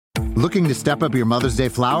Looking to step up your Mother's Day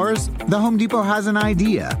flowers? The Home Depot has an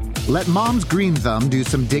idea. Let Mom's Green Thumb do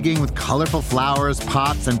some digging with colorful flowers,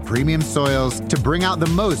 pots, and premium soils to bring out the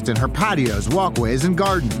most in her patios, walkways, and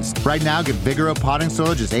gardens. Right now, get Vigoro potting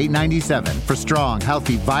soil just $8.97 for strong,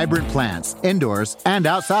 healthy, vibrant plants, indoors and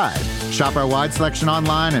outside. Shop our wide selection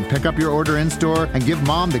online and pick up your order in-store and give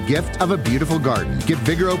Mom the gift of a beautiful garden. Get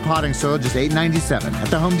Vigoro potting soil just $8.97 at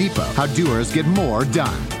the Home Depot. How doers get more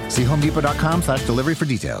done. See homedepot.com/delivery for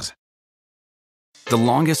details. The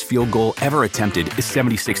longest field goal ever attempted is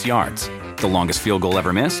 76 yards. The longest field goal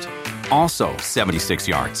ever missed? Also 76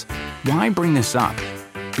 yards. Why bring this up?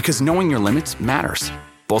 Because knowing your limits matters,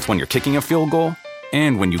 both when you're kicking a field goal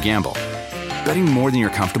and when you gamble. Betting more than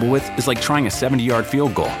you're comfortable with is like trying a 70-yard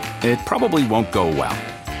field goal. It probably won't go well.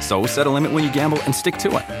 So set a limit when you gamble and stick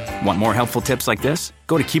to it. Want more helpful tips like this?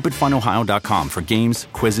 Go to keepitfunohio.com for games,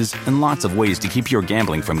 quizzes, and lots of ways to keep your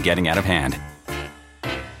gambling from getting out of hand.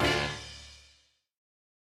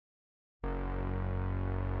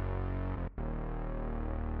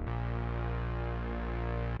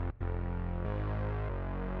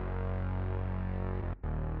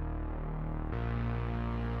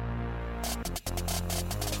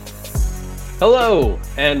 Hello,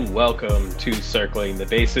 and welcome to Circling the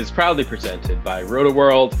Bases, proudly presented by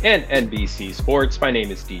RotoWorld and NBC Sports. My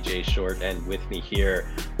name is DJ Short, and with me here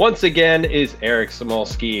once again is Eric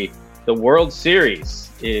Samolsky. The World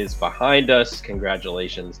Series is behind us.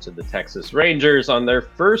 Congratulations to the Texas Rangers on their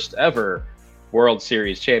first ever World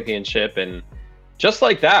Series championship. And just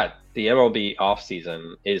like that, the MLB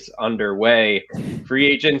offseason is underway. Free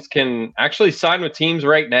agents can actually sign with teams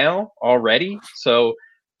right now already. So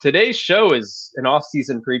today's show is an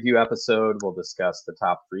off-season preview episode. We'll discuss the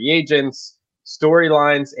top free agents,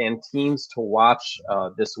 storylines, and teams to watch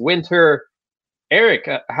this winter. Eric,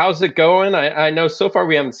 how's it going? I know so far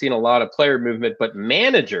we haven't seen a lot of player movement, but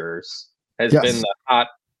managers has been the hot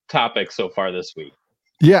topic so far this week.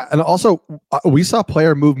 Yeah, and also we saw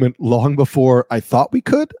player movement long before I thought we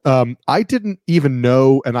could. I didn't even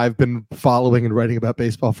know, and I've been following and writing about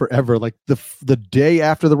baseball forever. Like the day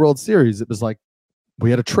after the World Series, it was like, we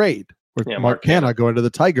had a trade with Mark Canha going to the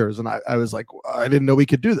Tigers. And I was like, I didn't know we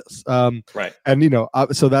could do this. Right. And,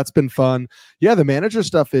 so that's been fun. Yeah. The manager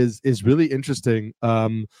stuff is really interesting.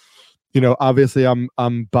 Obviously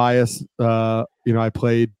I'm biased. I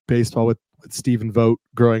played baseball with Stephen Vogt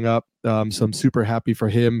growing up. So I'm super happy for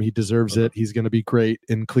him. He deserves it. He's going to be great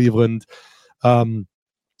in Cleveland. The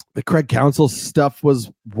Craig Counsell stuff was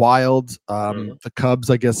wild. The Cubs,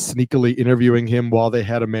 I guess, sneakily interviewing him while they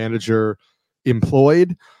had a manager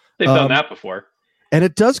employed. They've done that before. And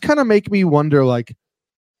it does kind of make me wonder, like,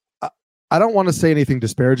 I don't want to say anything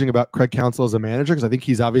disparaging about Craig Counsell as a manager, because I think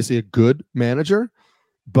he's obviously a good manager,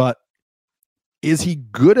 but is he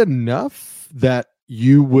good enough that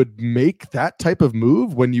you would make that type of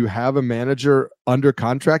move when you have a manager under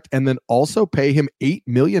contract and then also pay him $8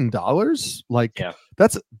 million? Like,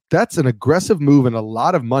 that's an aggressive move and a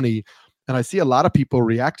lot of money. And I see a lot of people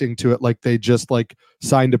reacting to it like they just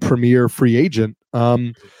signed a premier free agent.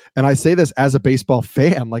 And I say this as a baseball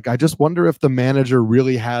fan. Like, I just wonder if the manager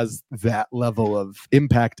really has that level of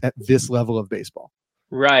impact at this level of baseball.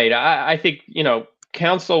 Right. I think,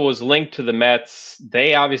 Counsell was linked to the Mets.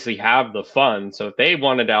 They obviously have the funds. So if they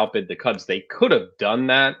wanted to outbid the Cubs, they could have done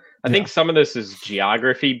that. I think some of this is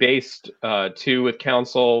geography based too with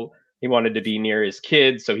Counsell. He wanted to be near his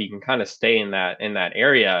kids so he can kind of stay in that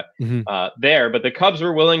area there. But the Cubs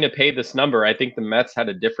were willing to pay this number. I think the Mets had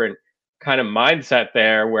a different kind of mindset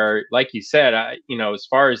there where, like you said, as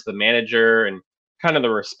far as the manager and kind of the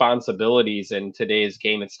responsibilities in today's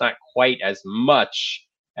game, it's not quite as much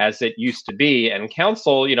as it used to be. And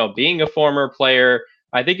Counsell, being a former player,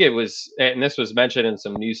 I think it was, and this was mentioned in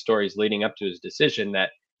some news stories leading up to his decision, that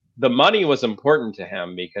the money was important to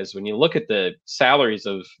him, because when you look at the salaries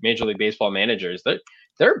of Major League Baseball managers,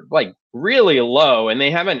 they're like really low, and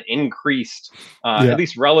they haven't increased, at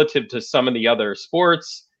least relative to some of the other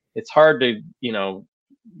sports. It's hard to,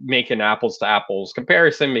 make an apples to apples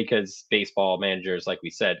comparison, because baseball managers, like we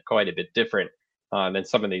said, quite a bit different than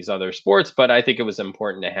some of these other sports. But I think it was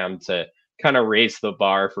important to him to kind of raise the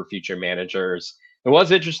bar for future managers. It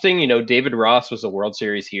was interesting, David Ross was a World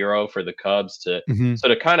Series hero for the Cubs to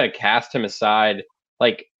sort of kind of cast him aside,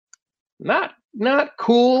 like not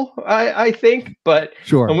cool, I think, but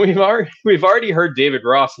sure. And we've already heard David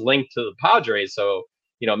Ross linked to the Padres, so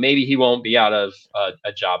maybe he won't be out of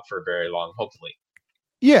a job for very long, hopefully.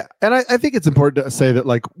 Yeah, and I think it's important to say that,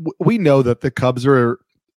 like, we know that the Cubs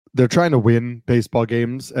they're trying to win baseball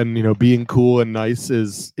games, and being cool and nice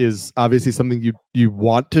is obviously something you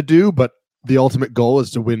want to do, but the ultimate goal is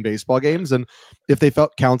to win baseball games. And if they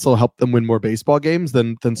felt Counsell helped them win more baseball games,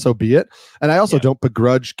 then so be it. And I also don't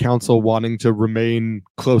begrudge Counsell wanting to remain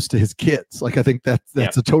close to his kids. Like, I think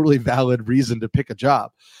that's a totally valid reason to pick a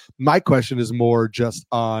job. My question is more just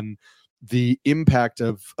on the impact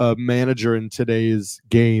of a manager in today's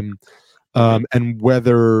game, and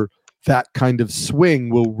whether that kind of swing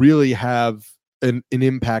will really have an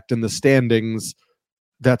impact in the standings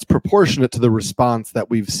that's proportionate to the response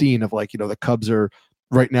that we've seen of, like, the Cubs are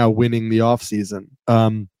right now winning the offseason.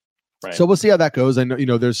 Right. So we'll see how that goes. I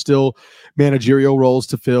know, there's still managerial roles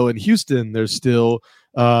to fill in Houston. There's still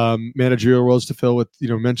managerial roles to fill with,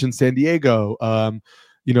 mentioned San Diego.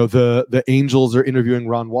 The Angels are interviewing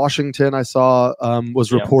Ron Washington, I saw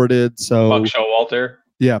was reported. So Buck Showalter.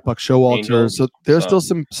 Yeah, Buck Showalter. Angels. So there's still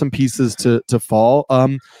some pieces to fall.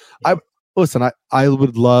 I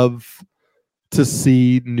would love to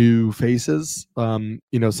see new faces.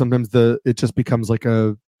 Sometimes it just becomes like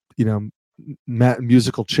a,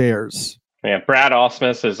 musical chairs. Yeah, Brad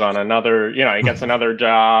Ausmus is on another, he gets another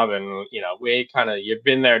job, and you've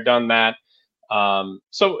been there, done that.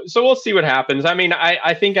 So we'll see what happens. I mean,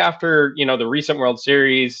 I think after, the recent World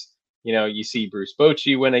Series, you see Bruce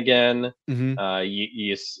Bochy win again. Mm-hmm.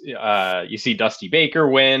 You see Dusty Baker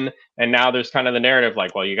win, and now there's kind of the narrative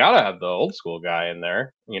like, well, you gotta have the old school guy in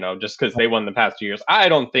there, just because they won the past 2 years. I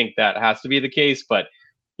don't think that has to be the case, but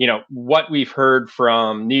what we've heard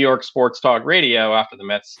from New York Sports Talk Radio after the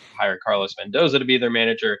Mets hired Carlos Mendoza to be their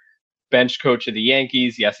manager, bench coach of the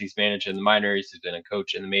Yankees. Yes, he's managed in the minors. He's been a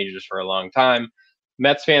coach in the majors for a long time.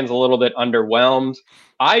 Mets fans a little bit underwhelmed.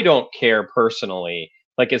 I don't care personally.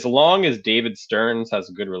 Like, as long as David Stearns has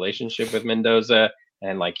a good relationship with Mendoza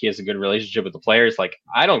and he has a good relationship with the players,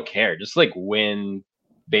 I don't care. Just win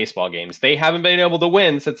baseball games. They haven't been able to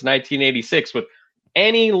win since 1986 with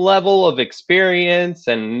any level of experience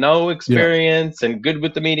and no experience and good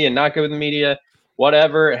with the media and not good with the media,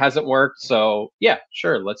 whatever. It hasn't worked. So yeah,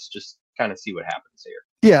 sure. Let's just kind of see what happens here.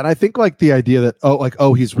 Yeah. And I think the idea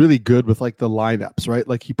that, he's really good with the lineups, right?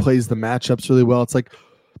 Like, he plays the matchups really well. It's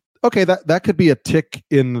okay, that could be a tick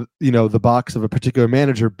in, the box of a particular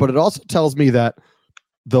manager, but it also tells me that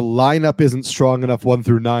the lineup isn't strong enough 1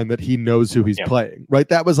 through 9 that he knows who he's playing, right?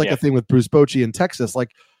 That was a thing with Bruce Bochy in Texas.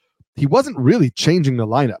 He wasn't really changing the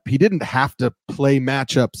lineup. He didn't have to play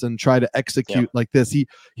matchups and try to execute like this.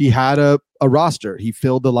 He had a roster. He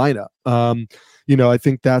filled the lineup. I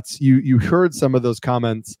think that's you heard some of those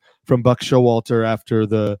comments from Buck Showalter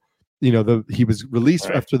after he was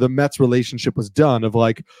released after the Mets relationship was done, of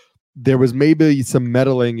there was maybe some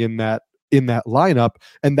meddling in that lineup,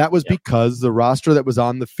 and that was because the roster that was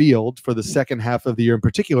on the field for the second half of the year in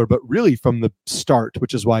particular, but really from the start,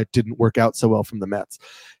 which is why it didn't work out so well from the Mets,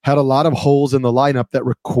 had a lot of holes in the lineup that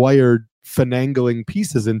required finagling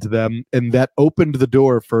pieces into them, and that opened the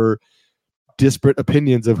door for disparate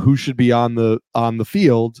opinions of who should be on the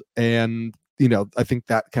field. And I think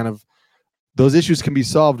that kind of those issues can be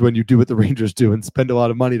solved when you do what the Rangers do and spend a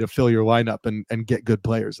lot of money to fill your lineup and get good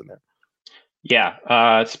players in there.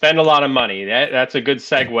 Yeah, spend a lot of money. That's a good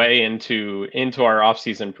segue into our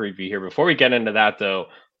offseason preview here. Before we get into that, though,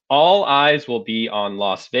 all eyes will be on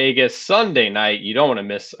Las Vegas Sunday night. You don't want to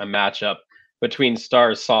miss a matchup between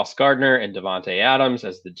stars Sauce Gardner and Devontae Adams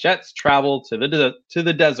as the Jets travel to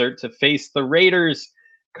the desert to face the Raiders.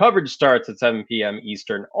 Coverage starts at 7 p.m.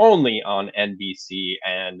 Eastern, only on NBC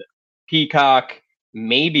and Peacock.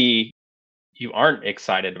 Maybe you aren't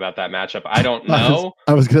excited about that matchup. I don't know.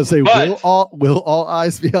 I was going to say, will all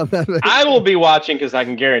eyes be on that? I will be watching, because I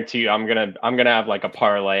can guarantee you, I'm gonna have a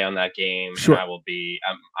parlay on that game. Sure. And I will be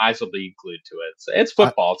eyes will be glued to it. So it's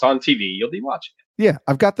football. It's on TV. You'll be watching it. Yeah,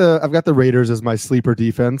 I've got the Raiders as my sleeper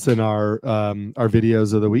defense in our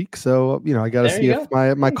videos of the week. So I got to see if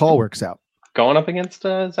my call works out. Going up against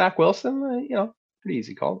Zach Wilson, pretty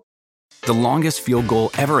easy call. The longest field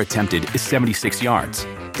goal ever attempted is 76 yards.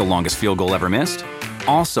 The longest field goal ever missed?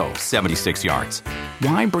 Also 76 yards.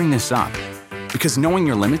 Why bring this up? Because knowing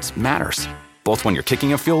your limits matters, both when you're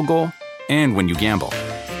kicking a field goal and when you gamble.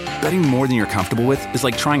 Betting more than you're comfortable with is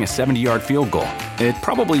like trying a 70-yard field goal. It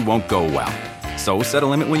probably won't go well. So set a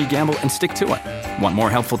limit when you gamble and stick to it. Want more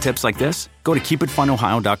helpful tips like this? Go to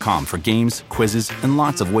keepitfunohio.com for games, quizzes, and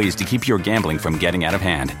lots of ways to keep your gambling from getting out of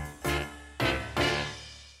hand.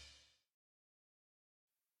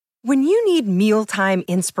 When you need mealtime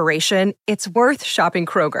inspiration, it's worth shopping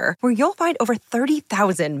Kroger, where you'll find over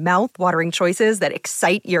 30,000 mouth-watering choices that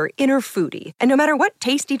excite your inner foodie. And no matter what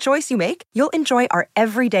tasty choice you make, you'll enjoy our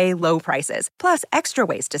everyday low prices, plus extra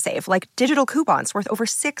ways to save, like digital coupons worth over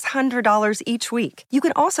 $600 each week. You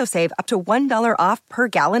can also save up to $1 off per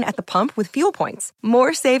gallon at the pump with fuel points.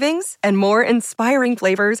 More savings and more inspiring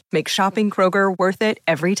flavors make shopping Kroger worth it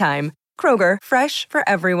every time. Kroger, fresh for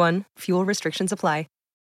everyone. Fuel restrictions apply.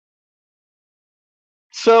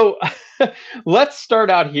 So let's start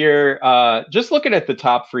out here. Just looking at the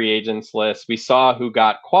top free agents list, we saw who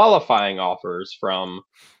got qualifying offers from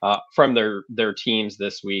their teams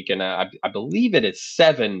this week, and I believe it is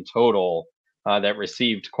 7 total that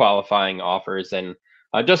received qualifying offers. And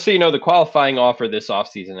just so you know, the qualifying offer this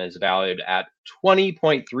offseason is valued at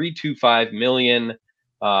 $20.325 million.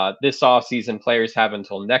 This offseason, players have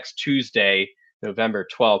until next Tuesday, November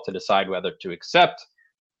 12th, to decide whether to accept.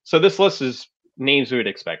 So this list is names we would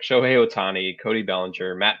expect: Shohei Ohtani, Cody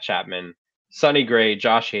Bellinger, Matt Chapman, Sonny Gray,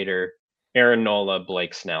 Josh Hader, Aaron Nola,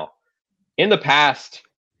 Blake Snell. In the past,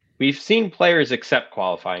 we've seen players accept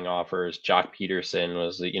qualifying offers. Jock Peterson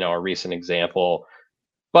was, a recent example,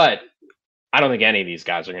 but I don't think any of these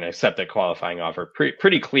guys are going to accept that qualifying offer.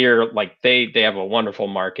 Pretty clear, like they have a wonderful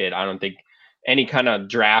market. I don't think any kind of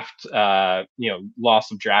draft,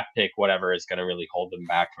 loss of draft pick, whatever, is going to really hold them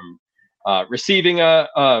back from receiving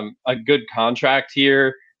a good contract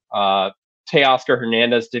here. Teoscar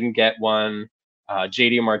Hernandez didn't get one.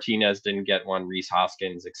 JD Martinez didn't get one. Rhys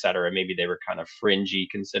Hoskins, etc. Maybe they were kind of fringy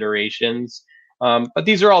considerations. But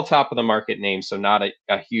these are all top of the market names, so not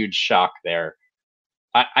a huge shock there.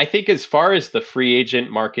 I think as far as the free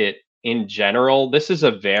agent market in general, this is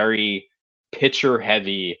a very pitcher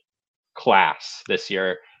heavy class this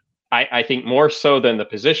year. I think more so than the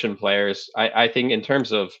position players. I think in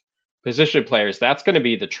terms of position players, that's going to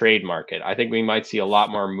be the trade market. I think we might see a lot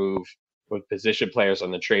more move with position players on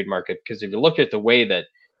the trade market, because if you look at the way that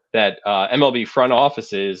MLB front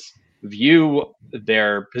offices view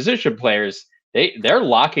their position players, they're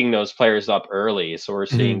locking those players up early. So we're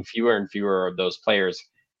seeing fewer and fewer of those players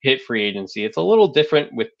hit free agency. It's a little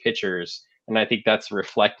different with pitchers, and I think that's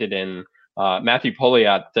reflected in Matthew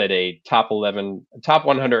Poliat did a top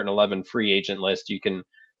 111 free agent list. You can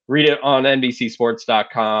read it on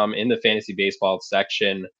NBCSports.com in the fantasy baseball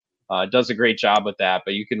section. Does a great job with that,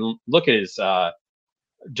 but you can look at his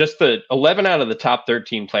just the 11 out of the top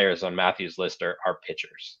 13 players on Matthew's list are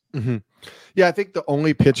pitchers. Mm-hmm. Yeah, I think the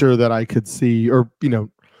only pitcher that I could see, or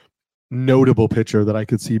notable pitcher that I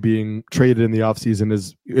could see being traded in the offseason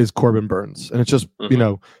is Corbin Burns. And it's just,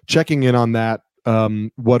 checking in on that.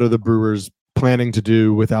 What are the Brewers planning to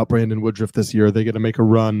do without Brandon Woodruff this year? Are they going to make a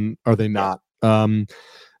run? Are they not?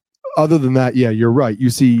 Other than that, yeah, you're right. You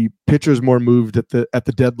see pitchers more moved at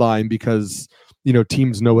the deadline because,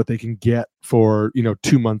 teams know what they can get for,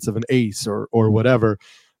 2 months of an ace or whatever.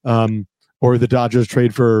 Or the Dodgers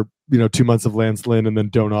trade for, 2 months of Lance Lynn and then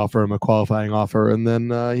don't offer him a qualifying offer. And then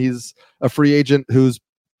he's a free agent who's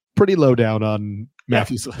pretty low down on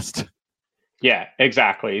Matthew's list. Yeah,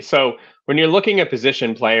 exactly. So when you're looking at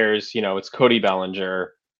position players, it's Cody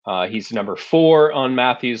Bellinger. He's number 4 on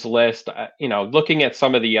Matthew's list. Looking at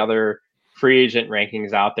some of the other free agent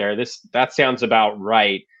rankings out there, that sounds about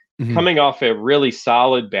right. Mm-hmm. Coming off a really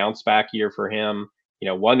solid bounce back year for him,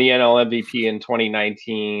 won the NL MVP in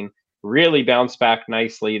 2019, really bounced back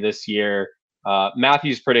nicely this year.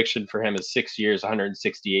 Matthew's prediction for him is 6 years,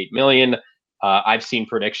 $168 million. I've seen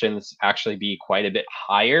predictions actually be quite a bit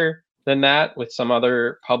higher than that with some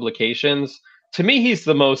other publications. To me, he's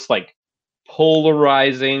the most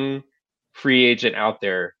polarizing free agent out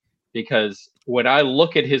there, because when I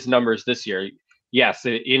look at his numbers this year, yes,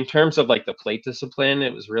 in terms of the plate discipline,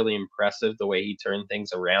 it was really impressive the way he turned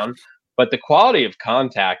things around, but the quality of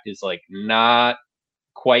contact is not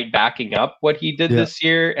quite backing up what he did this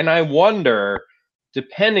year. And I wonder,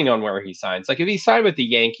 depending on where he signs, if he signed with the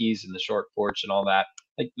Yankees and the short porch and all that,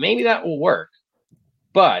 maybe that will work.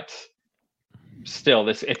 But still,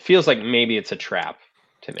 it feels like maybe it's a trap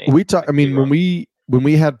to me. When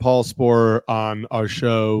we had Paul Sporer on our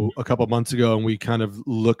show a couple months ago, and we kind of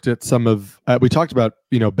looked at some of, we talked about,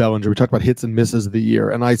 Bellinger, we talked about hits and misses of the year.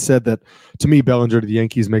 And I said that to me, Bellinger to the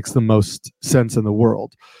Yankees makes the most sense in the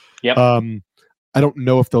world. Yep. I don't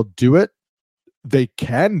know if they'll do it. They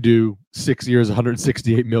can do 6 years,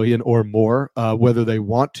 $168 million or more, whether they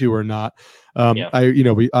want to or not.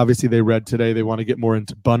 We obviously they read today they want to get more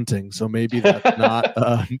into bunting, so maybe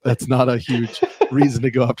that's not a huge reason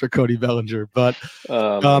to go after Cody Bellinger. But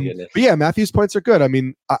yeah, Matthew's points are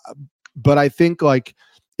good. But I think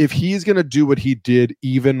if he's going to do what he did,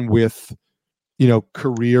 even with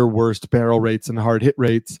career worst barrel rates and hard hit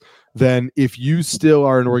rates, then if you still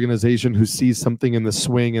are an organization who sees something in the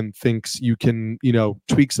swing and thinks you can,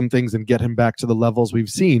 tweak some things and get him back to the levels we've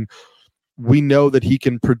seen, we know that he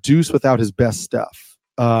can produce without his best stuff.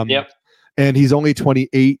 And he's only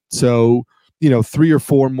 28. So, 3 or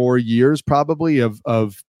 4 more years probably of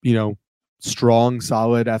strong,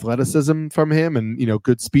 solid athleticism from him and,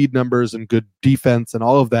 good speed numbers and good defense and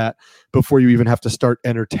all of that before you even have to start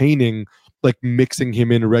entertaining, like mixing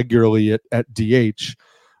him in regularly at DH.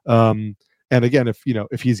 And again,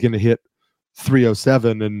 if he's going to hit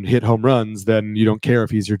 307 and hit home runs, then you don't care if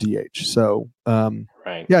he's your DH. So,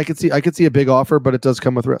 right. Yeah, I could see a big offer, but it does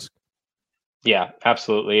come with risk. Yeah,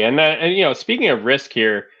 absolutely. And speaking of risk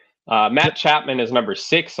here, Matt Chapman is number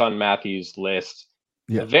 6 on Matthew's list.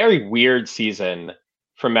 Yeah. A very weird season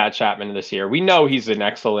for Matt Chapman this year. We know he's an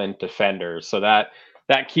excellent defender, so that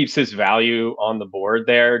keeps his value on the board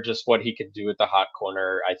there. Just what he can do at the hot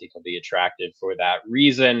corner, I think, will be attractive for that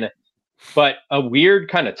reason. But a weird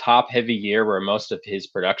kind of top-heavy year where most of his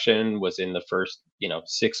production was in the first,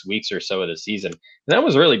 6 weeks or so of the season. And that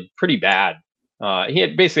was really pretty bad. He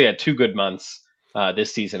had basically had 2 good months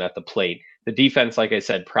this season at the plate. The defense, like I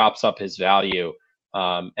said, props up his value.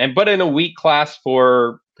 But in a weak class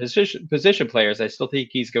for position players, I still think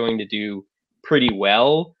he's going to do pretty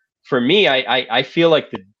well. For me, I feel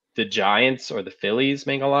like the Giants or the Phillies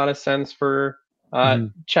make a lot of sense for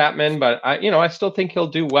Chapman, but I still think he'll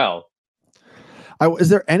do well. Is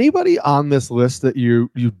there anybody on this list that you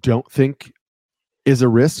don't think is a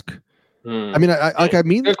risk? I mean, I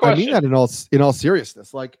mean that in all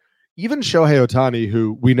seriousness. Like, even Shohei Ohtani,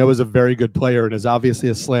 who we know is a very good player and is obviously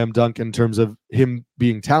a slam dunk in terms of him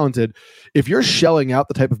being talented, if you're shelling out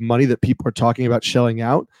the type of money that people are talking about shelling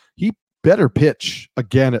out, he better pitch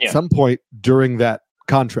again at some point during that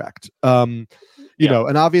contract. And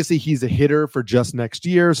obviously he's a hitter for just next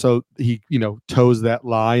year, so he, toes that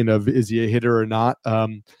line of, is he a hitter or not?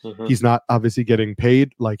 He's not obviously getting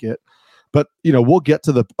paid like it. But, we'll get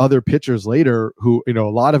to the other pitchers later who, a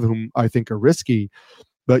lot of whom I think are risky.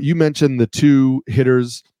 But you mentioned the 2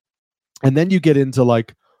 hitters, and then you get into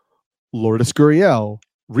like Lourdes Gurriel,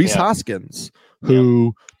 Rhys Hoskins,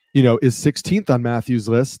 who, is 16th on Matthew's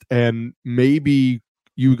list, and maybe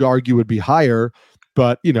you argue would be higher,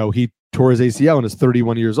 but, he tore his ACL and is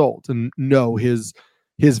 31 years old. And no, his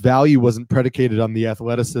value wasn't predicated on the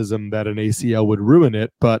athleticism that an ACL would ruin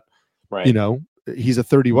it, but, he's a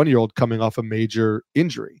 31-year-old coming off a major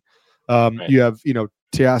injury. You have,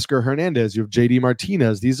 Teoscar Hernandez, you have JD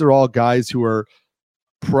Martinez. These are all guys who are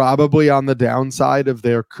probably on the downside of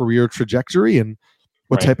their career trajectory. And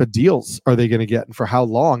what type of deals are they going to get and for how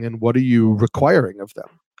long? And what are you requiring of them?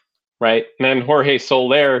 Right. And then Jorge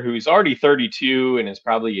Soler, who's already 32 and is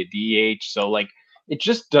probably a DH. So it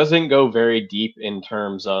just doesn't go very deep in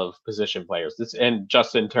terms of position players. And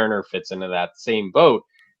Justin Turner fits into that same boat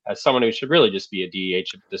as someone who should really just be a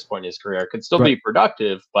DH at this point in his career. Could still be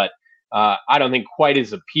productive, but I don't think quite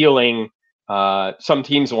as appealing. Some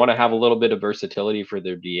teams want to have a little bit of versatility for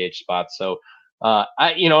their DH spots. So,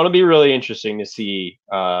 it'll be really interesting to see,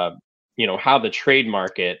 how the trade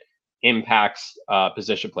market impacts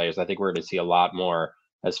position players. I think we're going to see a lot more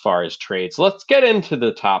as far as trades. Let's get into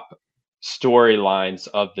the top storylines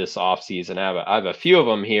of this offseason. I have a few of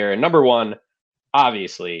them here. And number one,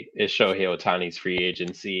 obviously, is Shohei Ohtani's free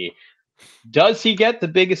agency. Does he get the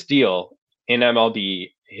biggest deal in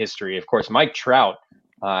MLB history? Of course, Mike Trout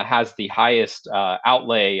has the highest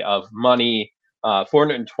outlay of money,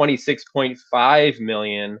 $426.5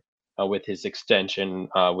 million with his extension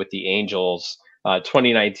with the Angels,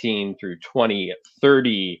 2019 through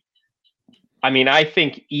 2030. I mean, I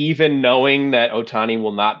think even knowing that Ohtani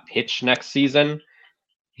will not pitch next season,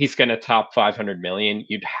 he's going to top 500 million.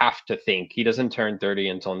 You'd have to think he doesn't turn 30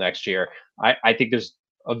 until next year. I think there's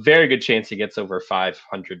a very good chance he gets over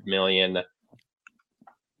 500 million.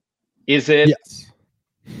 Is it?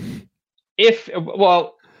 Yes.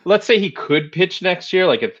 Let's say he could pitch next year.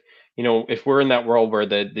 Like if we're in that world where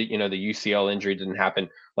the UCL injury didn't happen,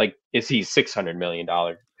 like, is he $600 million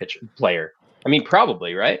player? I mean,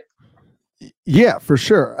 probably, right? Yeah, for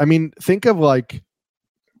sure. I mean, think of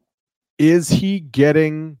is he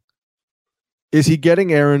getting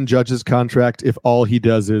Aaron Judge's contract if all he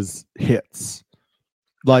does is hits?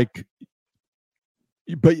 But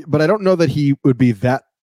I don't know that he would be that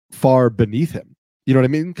far beneath him. You know what I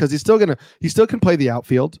mean? Because he still can play the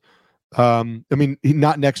outfield. I mean,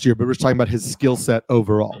 not next year, but we're just talking about his skill set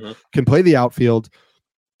overall. Mm-hmm. Can play the outfield,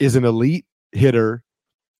 is an elite hitter.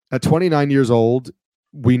 At 29 years old,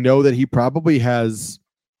 we know that he probably has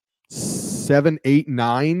 7, 8,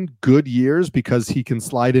 9 good years because he can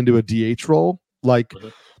slide into a DH role Like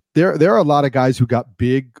Mhm. there are a lot of guys who got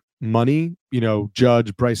big money,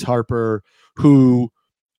 Judge, Bryce Harper, who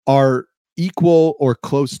are equal or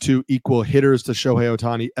close to equal hitters to Shohei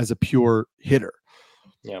Ohtani as a pure hitter.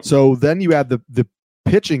 Yeah. So then you add the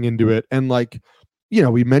pitching into it, and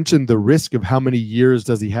we mentioned the risk of how many years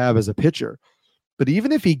does he have as a pitcher. But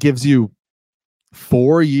even if he gives you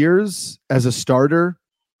 4 years as a starter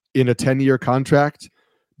in a 10-year contract,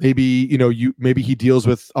 maybe he deals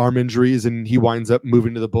with arm injuries and he winds up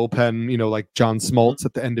moving to the bullpen, like John Smoltz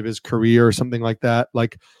at the end of his career or something like that.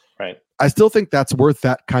 Right. I still think that's worth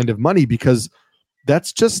that kind of money, because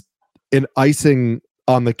that's just an icing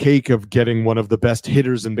on the cake of getting one of the best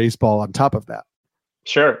hitters in baseball on top of that.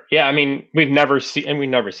 Sure. Yeah. I mean, we've never seen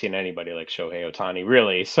anybody like Shohei Ohtani,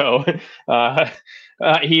 really. So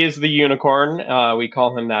he is the unicorn. We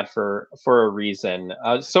call him that for a reason.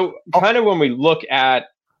 So kind of when we look at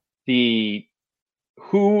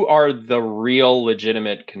who are the real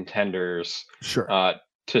legitimate contenders Sure.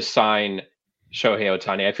 to sign Shohei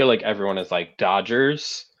Ohtani, I feel like everyone is like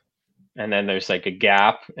Dodgers, and then there's like a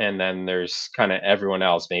gap, and then there's kind of everyone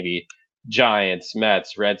else, maybe Giants,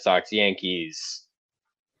 Mets, Red Sox, Yankees.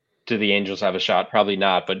 Do the Angels have a shot? Probably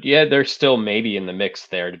not, but yeah, they're still maybe in the mix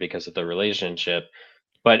there because of the relationship.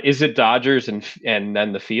 But is it Dodgers and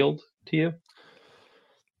then the field to you?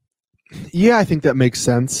 Yeah, I think that makes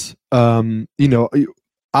sense.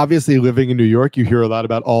 Obviously living in New York, you hear a lot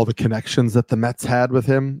about all the connections that the Mets had with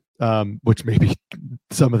him, which maybe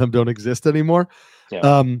some of them don't exist anymore.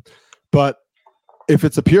 Yeah. But if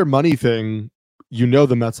it's a pure money thing,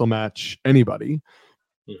 the Mets will match anybody.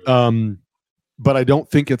 Mm-hmm. But I don't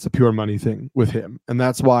think it's a pure money thing with him. And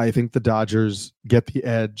that's why I think the Dodgers get the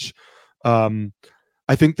edge.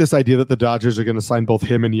 I think this idea that the Dodgers are going to sign both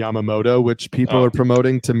him and Yamamoto, which people are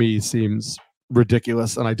promoting, to me seems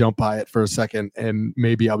ridiculous, and I don't buy it for a second. And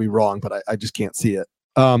maybe I'll be wrong, but I just can't see it.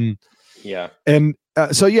 Yeah. And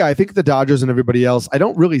so I think the Dodgers and everybody else, I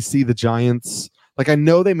don't really see the Giants. I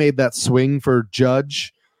know they made that swing for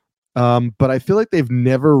Judge, but I feel like they've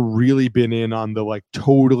never really been in on the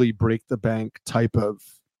totally break the bank type of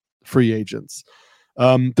free agents.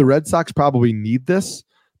 The Red Sox probably need this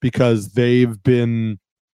because their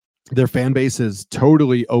fan base is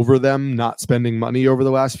totally over them not spending money over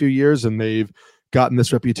the last few years, and they've gotten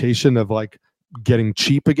this reputation of getting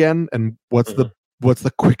cheap again. And what's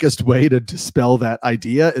the quickest way to dispel that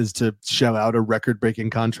idea is to shell out a record-breaking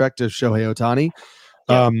contract to Shohei Ohtani.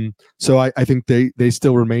 Yeah. So I think they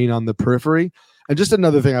still remain on the periphery. And just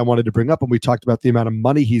another thing I wanted to bring up when we talked about the amount of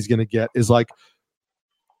money he's going to get is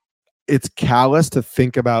it's callous to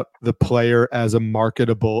think about the player as a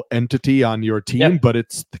marketable entity on your team, but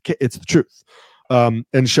it's the truth. And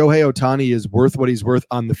Shohei Ohtani is worth what he's worth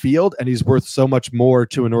on the field, and he's worth so much more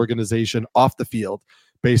to an organization off the field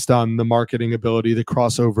based on the marketing ability, the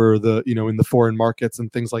crossover, in the foreign markets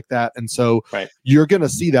and things like that. And so you're going to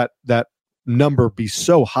see that number be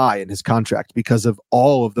so high in his contract because of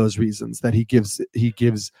all of those reasons that he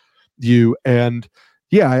gives you. And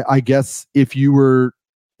I guess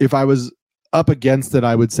if I was up against it,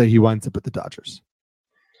 I would say he winds up at the Dodgers.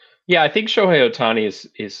 Yeah, I think Shohei Ohtani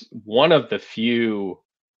is one of the few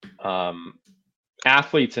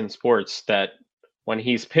athletes in sports that when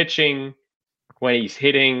he's pitching, when he's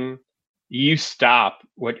hitting, you stop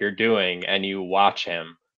what you're doing and you watch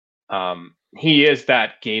him. He is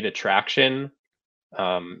that gate attraction.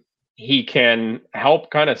 He can help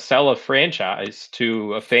kind of sell a franchise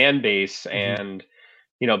to a fan base and,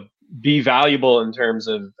 be valuable in terms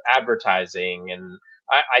of advertising. And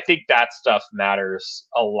I think that stuff matters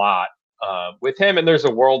a lot with him. And there's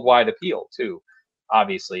a worldwide appeal too,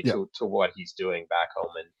 obviously, to what he's doing back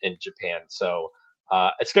home in Japan. So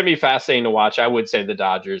it's going to be fascinating to watch. I would say the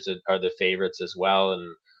Dodgers are the favorites as well.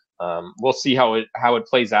 And we'll see how it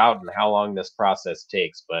plays out and how long this process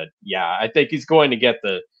takes. But yeah, I think he's going to get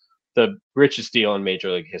the richest deal in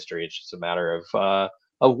Major League history. It's just a matter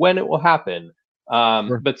of when it will happen.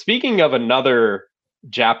 But speaking of another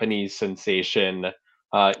Japanese sensation,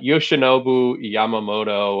 Yoshinobu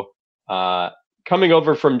Yamamoto, coming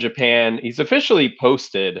over from Japan, he's officially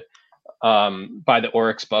posted by the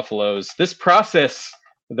Oryx Buffaloes. This process,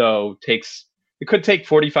 though, it could take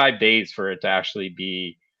 45 days for it to actually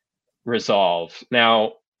be resolved.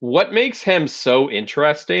 Now, what makes him so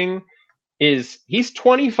interesting is he's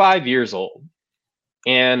 25 years old,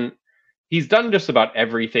 and he's done just about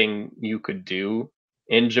everything you could do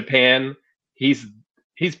in Japan. He's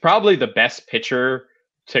probably the best pitcher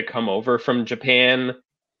to come over from Japan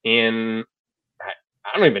in,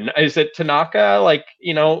 I don't even know. Is it Tanaka? Like,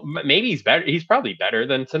 maybe he's better. He's probably better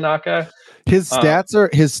than Tanaka. His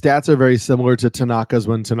stats are very similar to Tanaka's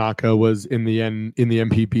when Tanaka was in the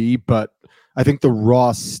MPB, but I think the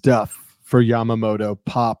raw stuff for Yamamoto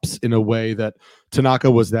pops in a way that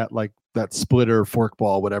Tanaka was that splitter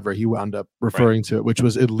forkball, whatever he wound up referring to it, which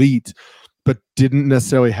was elite, but didn't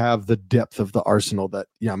necessarily have the depth of the arsenal that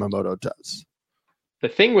Yamamoto does. The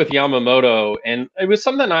thing with Yamamoto, and it was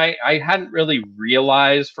something I hadn't really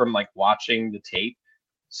realized from like watching the tape.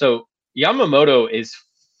 So Yamamoto is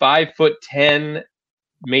 5'10",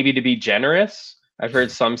 maybe to be generous. I've heard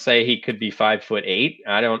some say he could be 5'8".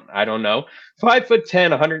 I don't know. 5'10",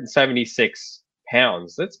 176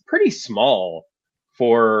 pounds. That's pretty small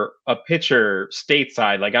for a pitcher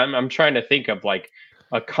stateside. Like I'm trying to think of like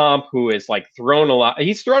a comp who is like thrown a lot.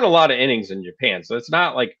 He's thrown a lot of innings in Japan, so it's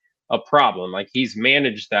not like a problem. Like he's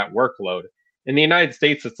managed that workload. In the United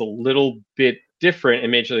States, it's a little bit different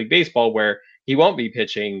in Major League Baseball, where he won't be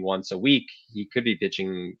pitching once a week. He could be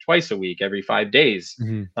pitching twice a week, every 5 days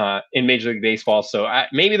in Major League Baseball. So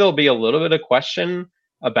maybe there'll be a little bit of question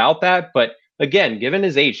about that. But again, given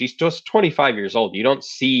his age, he's just 25 years old. You don't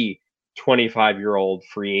see 25-year-old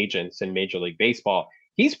free agents in Major League Baseball.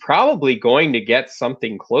 He's probably going to get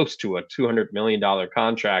something close to a $200 million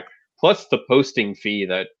contract, plus the posting fee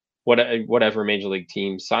that whatever Major League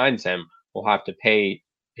team signs him will have to pay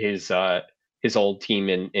his old team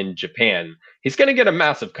in Japan. He's going to get a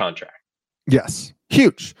massive contract. Yes,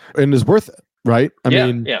 huge, and is worth it, right? I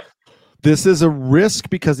mean, this is a risk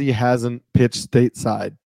because he hasn't pitched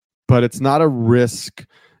stateside, but it's not a risk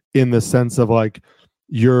in the sense of like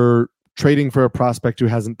you're trading for a prospect who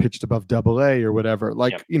hasn't pitched above AA or whatever.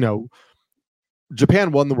 Like,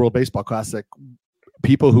 Japan won the World Baseball Classic.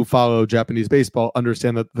 People who follow Japanese baseball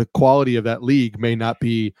understand that the quality of that league may not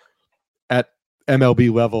be at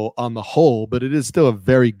MLB level on the whole, but it is still a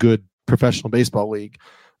very good professional baseball league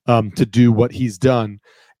to do what he's done.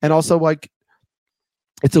 And also, like,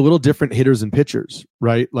 it's a little different hitters and pitchers,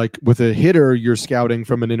 right? Like with a hitter, you're scouting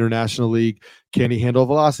from an international league. Can he handle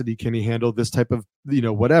velocity? Can he handle this type of,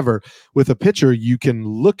 whatever? With a pitcher, you can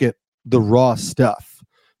look at the raw stuff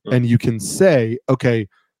and you can say, okay,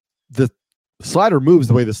 the slider moves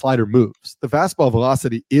the way the slider moves. The fastball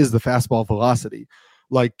velocity is the fastball velocity.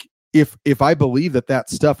 Like if I believe that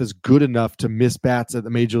stuff is good enough to miss bats at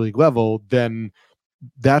the major league level, then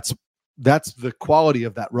that's the quality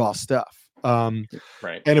of that raw stuff.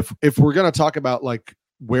 Right. And if we're going to talk about like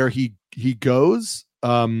where he goes,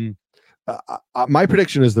 my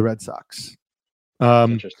prediction is the Red Sox.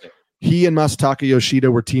 Interesting. He and Masataka Yoshida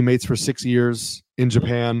were teammates for 6 years in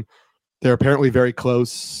Japan. They're apparently very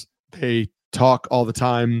close. They talk all the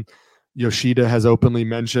time. Yoshida has openly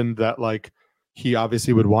mentioned that like he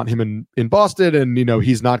obviously would want him in Boston, and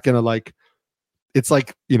he's not going to like. It's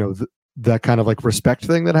like that kind of like respect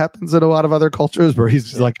thing that happens in a lot of other cultures where he's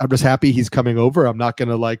just like, I'm just happy he's coming over. I'm not going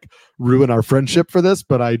to like ruin our friendship for this,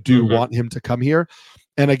 but I do want him to come here.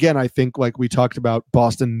 And again, I think like we talked about,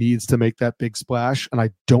 Boston needs to make that big splash. And I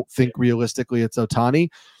don't think realistically it's Ohtani,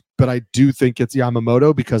 but I do think it's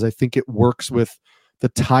Yamamoto because I think it works with the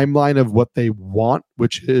timeline of what they want,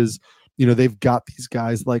 which is, they've got these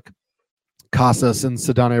guys like Casas and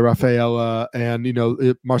Ceddanne Rafaela and,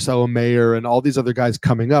 Marcelo Mayer and all these other guys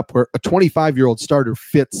coming up where a 25-year-old starter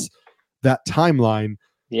fits that timeline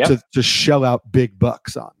to shell out big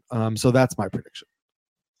bucks on. So that's my prediction.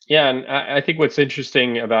 Yeah, and I think what's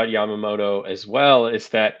interesting about Yamamoto as well is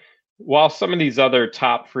that while some of these other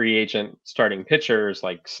top free agent starting pitchers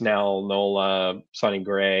like Snell, Nola, Sonny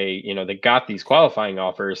Gray, they got these qualifying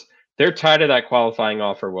offers, they're tied to that qualifying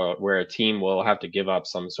offer where a team will have to give up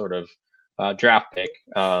some sort of draft pick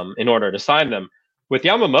in order to sign them. With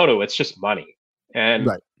Yamamoto, it's just money. And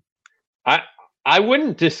I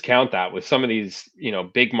wouldn't discount that with some of these,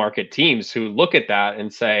 big market teams who look at that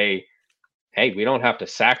and say, hey, we don't have to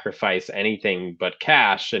sacrifice anything but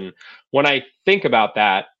cash. And when I think about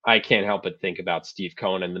that, I can't help but think about Steve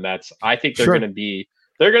Cohen and the Mets. I think they're going to be,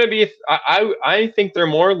 I think they're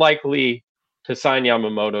more likely to sign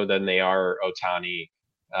Yamamoto than they are Ohtani,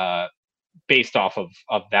 based off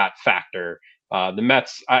of that factor. The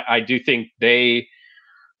Mets, I do think the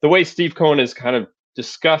way Steve Cohen has kind of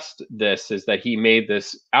discussed this is that he made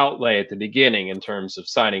this outlay at the beginning in terms of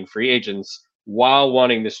signing free agents while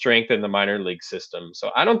wanting to strengthen the minor league system.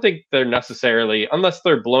 So I don't think they're necessarily, unless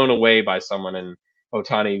they're blown away by someone and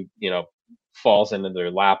Ohtani, falls into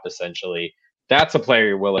their lap essentially, that's a player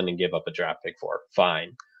you're willing to give up a draft pick for.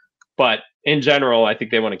 Fine. But in general, I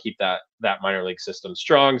think they want to keep that minor league system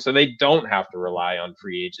strong so they don't have to rely on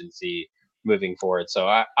free agency moving forward. So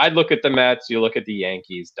I look at the Mets, you look at the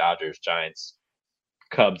Yankees, Dodgers, Giants.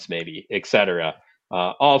 Cubs, maybe, etc.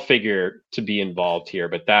 All figure to be involved here,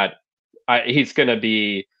 but he's going to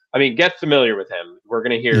be. I mean, get familiar with him. We're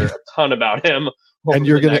going to hear a ton about him, and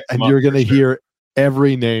you're going to hear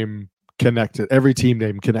every name connected, every team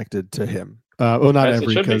name connected to him. Well, not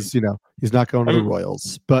every, because he's not going to the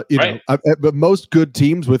Royals, but but most good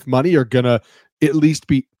teams with money are going to at least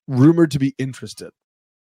be rumored to be interested.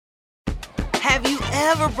 Have you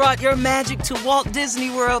ever brought your magic to Walt Disney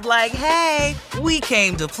World like, hey, we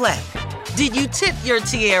came to play? Did you tip your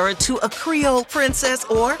tiara to a Creole princess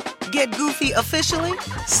or get goofy officially?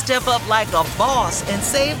 Step up like a boss and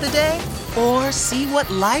save the day? Or see what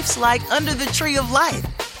life's like under the tree of life?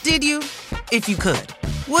 Did you? If you could.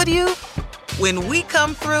 Would you? When we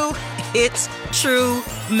come through, it's true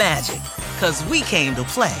magic. 'Cause we came to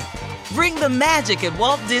play. Bring the magic at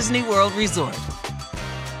Walt Disney World Resort.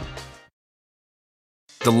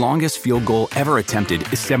 The longest field goal ever attempted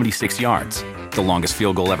is 76 yards. The longest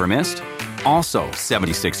field goal ever missed? Also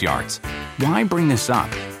 76 yards. Why bring this up?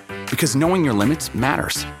 Because knowing your limits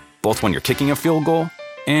matters, both when you're kicking a field goal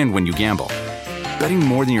and when you gamble. Betting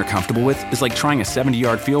more than you're comfortable with is like trying a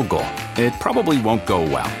 70-yard field goal. It probably won't go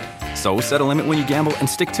well. So set a limit when you gamble and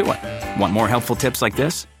stick to it. Want more helpful tips like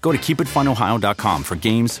this? Go to keepitfunohio.com for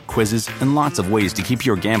games, quizzes, and lots of ways to keep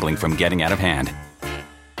your gambling from getting out of hand.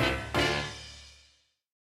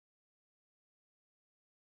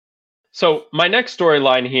 So my next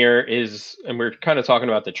storyline here is, and we're kind of talking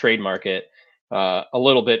about the trade market a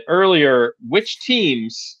little bit earlier, which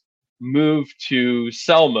teams move to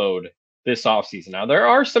sell mode this offseason? Now, there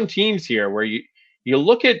are some teams here where you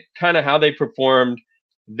look at kind of how they performed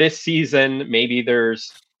this season. Maybe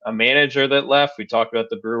there's a manager that left. We talked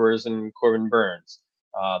about the Brewers and Corbin Burns.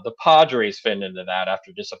 The Padres fit into that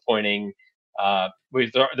after disappointing.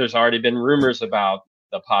 There's already been rumors about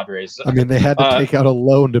the Padres. I mean, they had to take out a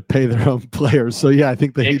loan to pay their own players. So, yeah, I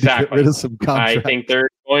think they need to get rid of some contracts. I think they're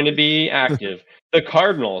going to be active. The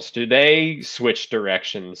Cardinals, do they switch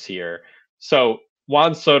directions here? So,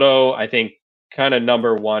 Juan Soto, I think, kind of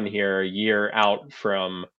number one here, a year out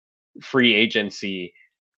from free agency.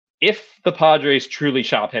 If the Padres truly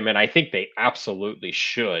shop him, and I think they absolutely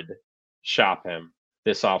should shop him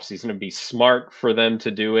this offseason, it'd be smart for them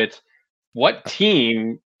to do it. What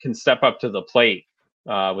team can step up to the plate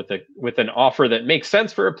with an offer that makes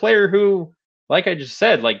sense for a player who, like I just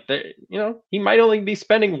said, he might only be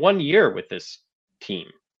spending 1 year with this team?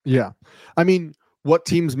 Yeah. I mean, what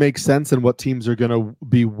teams make sense and what teams are going to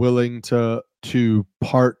be willing to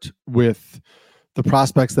part with the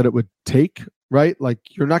prospects that it would take, right? Like,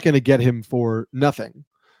 you're not going to get him for nothing.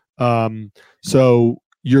 So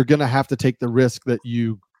you're going to have to take the risk that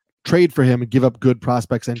you trade for him and give up good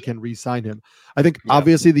prospects and can re-sign him. I think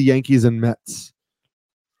obviously the Yankees and Mets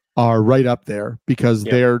are right up there because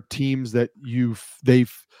they're teams that you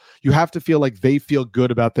have to feel like they feel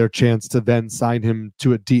good about their chance to then sign him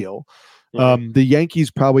to a deal. The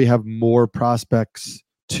Yankees probably have more prospects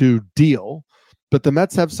to deal, but the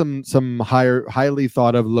Mets have some highly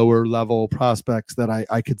thought of lower level prospects that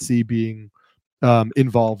I could see being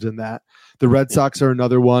involved in that. The Red Sox are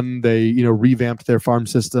another one. They revamped their farm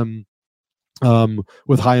system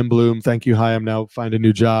with Chaim Bloom. Thank you, Chaim. Now find a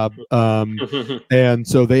new job. And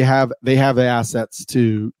so they have the assets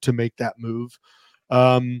to make that move.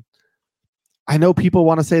 I know people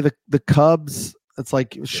want to say the Cubs. It's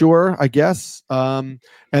like, sure, I guess. And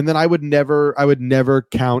then I would never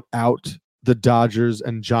count out the Dodgers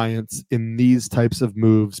and Giants in these types of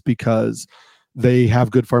moves because they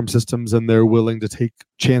have good farm systems and they're willing to take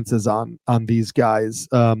chances on these guys.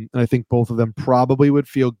 And I think both of them probably would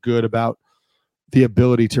feel good about the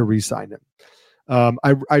ability to re-sign him.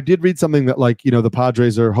 I did read something that the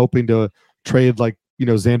Padres are hoping to trade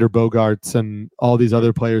Xander Bogaerts and all these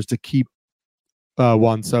other players to keep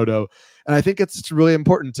Juan Soto. And I think it's really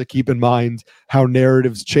important to keep in mind how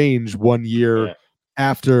narratives change 1 year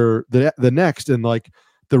after the next. And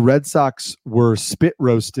the Red Sox were spit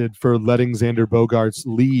roasted for letting Xander Bogaerts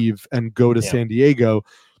leave and go to San Diego.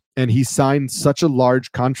 And he signed such a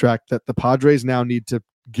large contract that the Padres now need to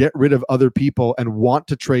get rid of other people and want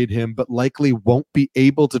to trade him, but likely won't be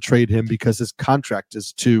able to trade him because his contract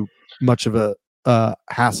is too much of a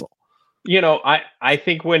hassle. I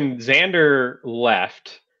think when Xander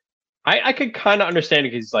left, I could kind of understand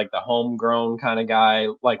it because he's like the homegrown kind of guy,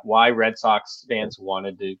 like why Red Sox fans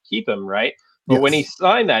wanted to keep him, right? But when he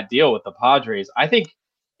signed that deal with the Padres, I think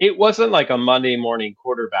it wasn't like a Monday morning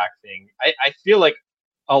quarterback thing. I feel like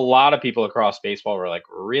a lot of people across baseball were like,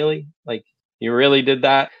 really? Like, you really did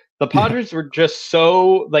that? The Padres were just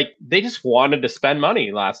so, they just wanted to spend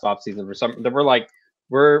money last offseason for something. They were like,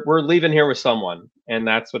 we're leaving here with someone, and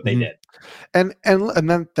that's what they did. And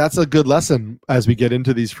then that's a good lesson as we get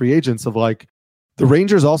into these free agents of like the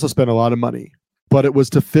Rangers also spent a lot of money, but it was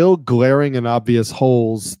to fill glaring and obvious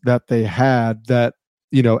holes that they had that,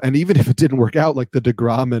 and even if it didn't work out, like the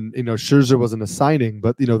DeGrom and, Scherzer wasn't a signing,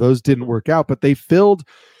 but, those didn't work out. But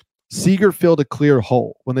Seager filled a clear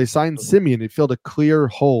hole. When they signed Semien, they filled a clear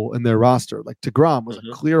hole in their roster. Like DeGrom was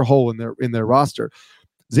a clear hole in their roster.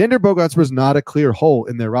 Xander Bogaerts was not a clear hole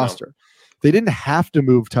in their roster. They didn't have to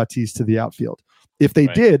move Tatis to the outfield. If they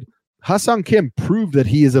did, Ha-Seong Kim proved that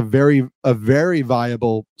he is a very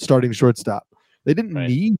viable starting shortstop. They didn't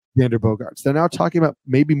need Xander Bogaerts. They're now talking about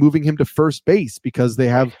maybe moving him to first base because they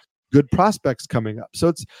have good prospects coming up.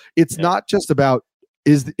 So it's not just about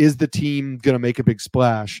is the team going to make a big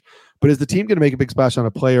splash, but is the team going to make a big splash on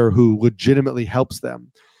a player who legitimately helps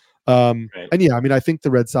them? And yeah, I mean, I think the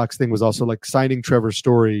Red Sox thing was also like signing Trevor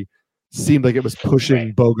Story seemed like it was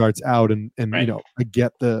pushing Bogaerts out, and I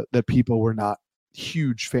get that people were not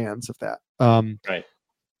huge fans of that.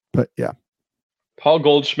 But yeah. Paul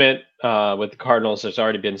Goldschmidt with the Cardinals, there's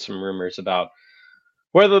already been some rumors about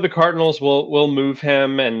whether the Cardinals will move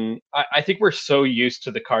him. And I think we're so used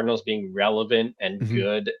to the Cardinals being relevant and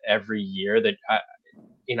good every year that,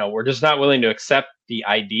 we're just not willing to accept the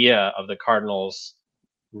idea of the Cardinals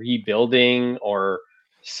rebuilding or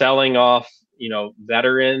selling off,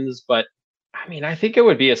 veterans. But I mean, I think it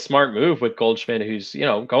would be a smart move with Goldschmidt, who's,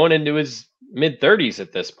 going into his mid-30s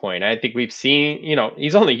at this point. I think we've seen,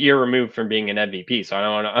 he's only a year removed from being an MVP, so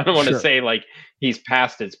I don't want to say like he's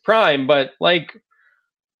past his prime, but like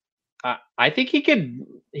I think he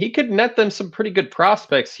could net them some pretty good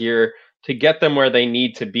prospects here to get them where they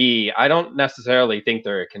need to be. I don't necessarily think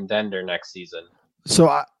they're a contender next season.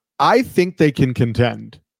 So I think they can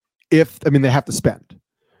contend they have to spend.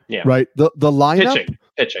 Yeah. Right. The lineup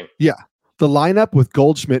pitching. Yeah. The lineup with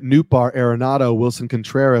Goldschmidt, Nootbaar, Arenado, Wilson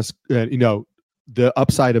Contreras, the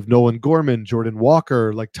upside of Nolan Gorman, Jordan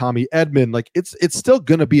Walker, like Tommy Edman, like it's still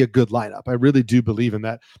going to be a good lineup. I really do believe in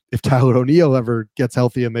that. If Tyler O'Neill ever gets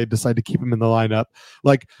healthy and they decide to keep him in the lineup,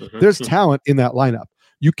 like there's talent in that lineup.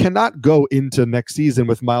 You cannot go into next season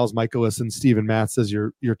with Miles Michaelis and Steven Matz as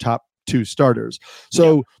your top two starters.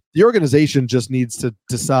 So the organization just needs to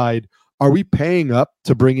decide, are we paying up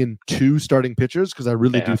to bring in two starting pitchers? Because I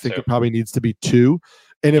really do think it probably needs to be two.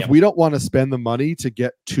 And if we don't want to spend the money to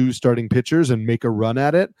get two starting pitchers and make a run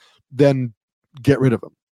at it, then get rid of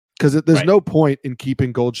them. Because there's no point in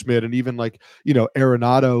keeping Goldschmidt and even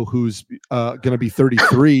Arenado, who's going to be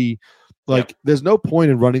 33. There's no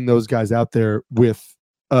point in running those guys out there with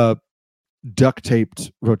a duct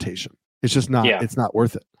taped rotation. It's just not. It's not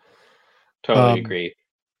worth it. Totally agree.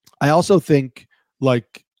 I also think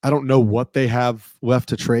I don't know what they have left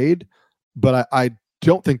to trade, but I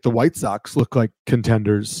don't think the White Sox look like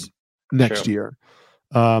contenders next year.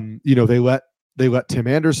 They let Tim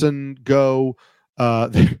Anderson go.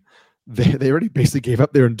 They already basically gave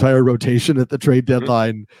up their entire rotation at the trade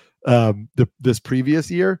deadline this previous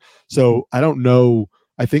year. So I don't know.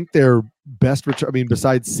 I think their best return,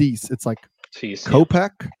 besides Cease, it's like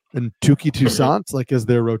Kopech and Tuki Toussaint, is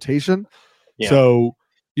their rotation. Yeah. So,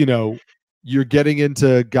 you're getting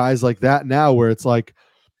into guys like that now where it's like,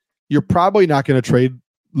 you're probably not going to trade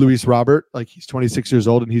Luis Robert. He's 26 years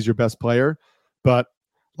old and he's your best player, but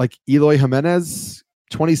Eloy Jimenez,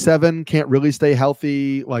 27, can't really stay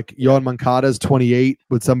healthy. Yohan Moncada's 28.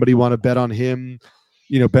 Would somebody want to bet on him?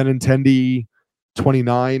 Benintendi,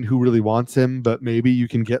 29, who really wants him, but maybe you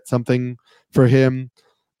can get something for him.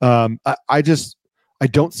 I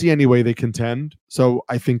don't see any way they contend. So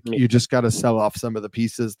I think you just got to sell off some of the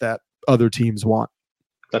pieces that other teams want.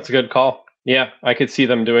 That's a good call. Yeah, I could see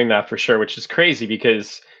them doing that for sure, which is crazy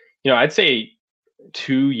because, I'd say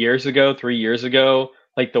 3 years ago,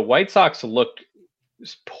 the White Sox looked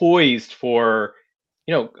poised for,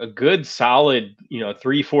 a good solid,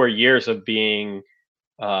 3-4 years of being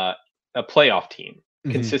a playoff team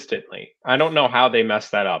consistently. I don't know how they messed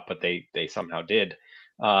that up, but they somehow did.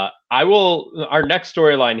 Our next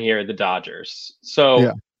storyline here, the Dodgers.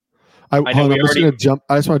 So I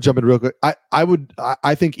just want to jump in real quick.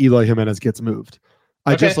 I think Eloy Jimenez gets moved.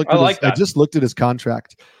 I just looked at his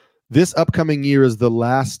contract. This upcoming year is the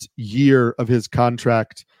last year of his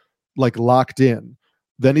contract, locked in.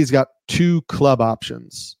 Then he's got 2 club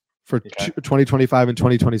options for 2025 and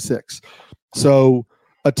 2026. So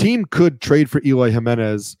a team could trade for Eloy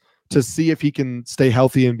Jimenez to see if he can stay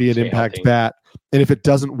healthy and be an impact bat. And if it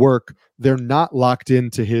doesn't work, they're not locked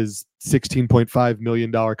into his $16.5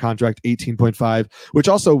 million contract, 18.5, which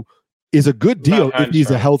also is a good deal if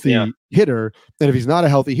he's a healthy hitter. And if he's not a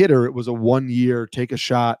healthy hitter, it was a 1 year, take a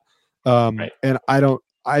shot And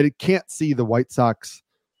I can't see the White Sox.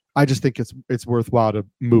 I just think it's worthwhile to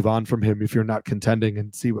move on from him if you're not contending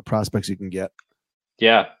and see what prospects you can get.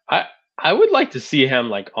 Yeah, I would like to see him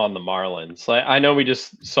like on the Marlins. Like, I know we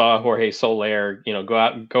just saw Jorge Soler,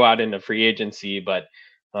 go out into free agency, but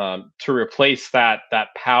to replace that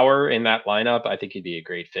power in that lineup, I think he'd be a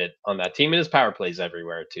great fit on that team. And his power plays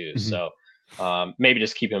everywhere too. So maybe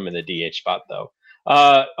just keep him in the DH spot though.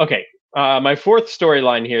 Okay. My fourth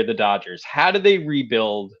storyline here, the Dodgers. How do they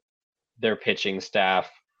rebuild their pitching staff?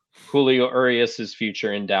 Julio Urias'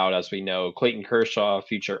 future in doubt, as we know. Clayton Kershaw,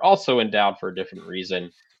 future also in doubt for a different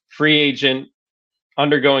reason. Free agent,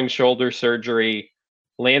 undergoing shoulder surgery.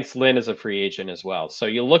 Lance Lynn is a free agent as well. So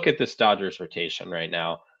you look at this Dodgers rotation right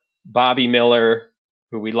now. Bobby Miller,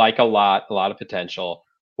 who we like a lot of potential.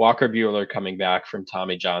 Walker Buehler coming back from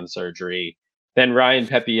Tommy John surgery. Then Ryan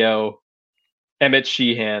Pepiot, Emmett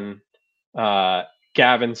Sheehan,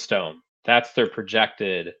 Gavin Stone. That's their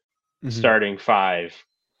projected starting five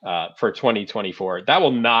for 2024. That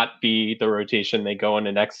will not be the rotation they go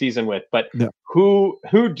into next season with. But who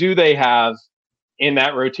do they have in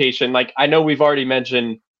that rotation? Like, I know we've already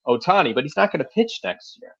mentioned Ohtani, but he's not going to pitch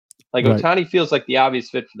next year. Like, Ohtani feels like the obvious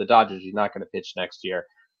fit for the Dodgers. He's not going to pitch next year.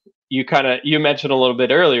 You mentioned a little bit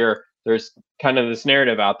earlier, there's kind of this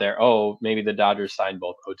narrative out there. Oh, maybe the Dodgers sign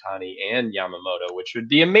both Ohtani and Yamamoto, which would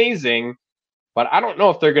be amazing. But I don't know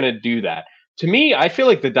if they're going to do that. To me, I feel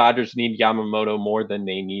like the Dodgers need Yamamoto more than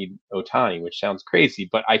they need Ohtani, which sounds crazy,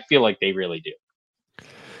 but I feel like they really do.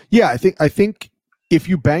 Yeah, I think if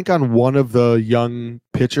you bank on one of the young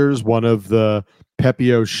pitchers, one of the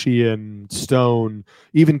Pepiot, Sheehan, Stone,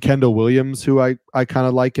 even Kendall Williams, who I kind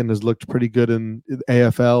of like and has looked pretty good in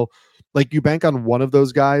AFL, like you bank on one of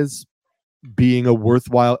those guys being a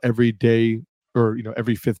worthwhile every day or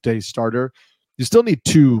every fifth day starter, you still need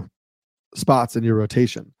two spots in your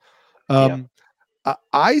rotation.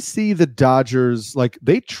 I see the Dodgers, like,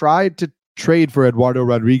 they tried to trade for Eduardo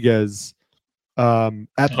Rodriguez at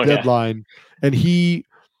the deadline, and he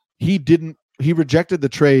rejected the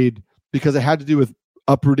trade because it had to do with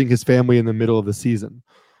uprooting his family in the middle of the season.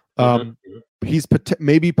 He's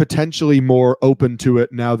maybe potentially more open to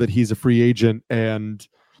it now that he's a free agent and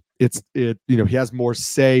he has more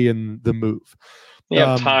say in the move. You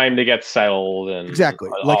have time to get settled and exactly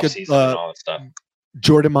like and all that stuff.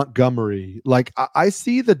 Jordan Montgomery, like I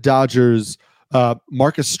see the Dodgers,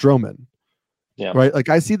 Marcus Stroman, right? Like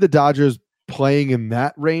I see the Dodgers playing in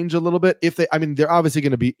that range a little bit. They're obviously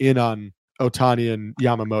going to be in on Ohtani and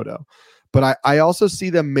Yamamoto, but I also see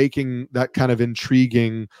them making that kind of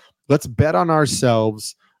intriguing. Let's bet on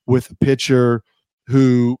ourselves with a pitcher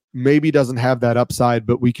who maybe doesn't have that upside,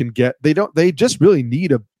 but we can get. They just really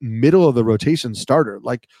need a middle of the rotation starter.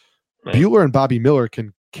 Like Buehler and Bobby Miller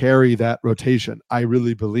can carry that rotation. I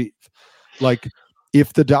really believe. Like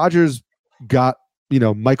if the Dodgers got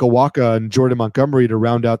Michael Wacha and Jordan Montgomery to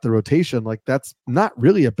round out the rotation, like that's not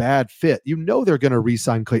really a bad fit. They're going to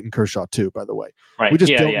re-sign Clayton Kershaw too, by the way. We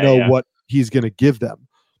just don't know what he's going to give them.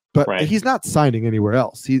 But he's not signing anywhere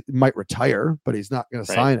else. He might retire, but he's not going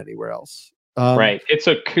to sign anywhere else. It's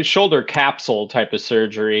a shoulder capsule type of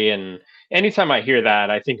surgery, and anytime I hear that,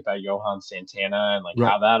 I think about Johan Santana and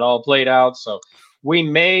how that all played out. So we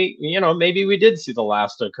may, maybe we did see the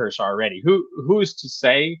last of Kershaw already. Who's to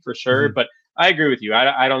say for sure? But I agree with you.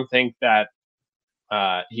 I don't think that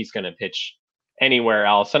he's going to pitch anywhere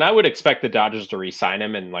else, and I would expect the Dodgers to re-sign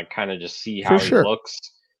him and kind of just see how he looks,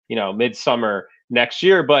 midsummer next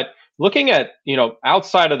year. But looking at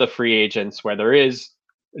outside of the free agents, where there is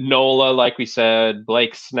Nola, like we said,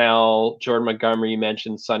 Blake Snell, Jordan Montgomery, you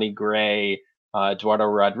mentioned Sonny Gray, Eduardo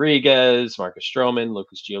Rodriguez, Marcus Stroman,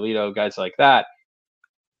 Lucas Giolito, guys like that.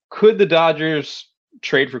 Could the Dodgers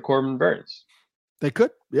trade for Corbin Burnes? They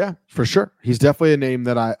could, yeah, for sure. He's definitely a name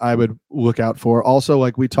that I would look out for. Also,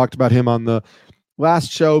 like we talked about him on the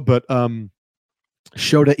last show, but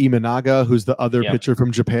Shota Imanaga, who's the other pitcher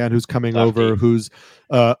from Japan who's coming over, who's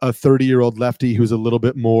a 30-year-old lefty who's a little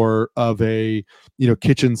bit more of a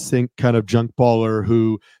kitchen sink kind of junk baller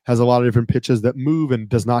who has a lot of different pitches that move and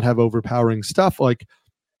does not have overpowering stuff. Like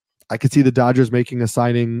I could see the Dodgers making a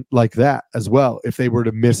signing like that as well if they were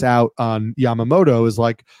to miss out on Yamamoto. Is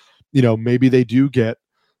like, maybe they do get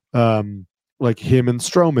like him and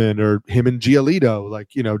Stroman or him and Giolito. Like,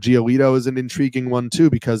 Giolito is an intriguing one too,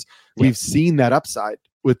 because we've seen that upside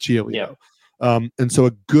with Giolito. And so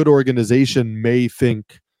a good organization may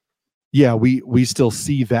think, we still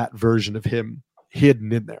see that version of him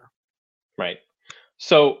hidden in there. Right.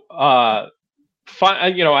 So, I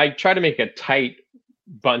try to make a tight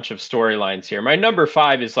bunch of storylines here. My number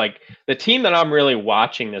 5 is like the team that I'm really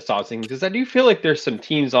watching this offseason, because I do feel like there's some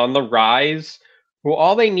teams on the rise who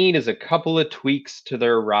all they need is a couple of tweaks to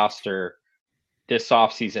their roster this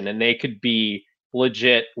offseason, and they could be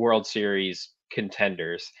legit World Series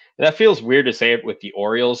contenders. And that feels weird to say it with the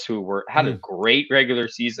Orioles, who had a great regular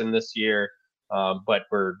season this year, but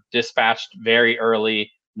were dispatched very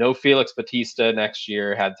early. No Felix Bautista next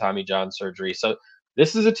year, had Tommy John surgery. So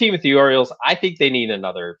this is a team with the Orioles. I think they need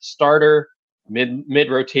another starter, mid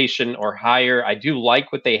rotation or higher. I do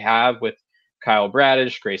like what they have with Kyle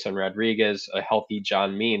Bradish, Grayson Rodriguez, a healthy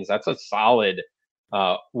John Means. That's a solid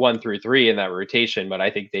 1 through 3 in that rotation. But I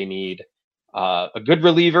think they need a good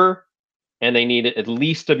reliever, and they need at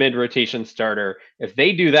least a mid rotation starter. If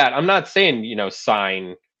they do that, I'm not saying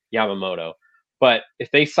sign Yamamoto, but if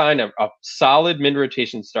they sign a solid mid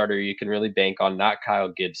rotation starter, you can really bank on not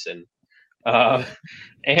Kyle Gibson. And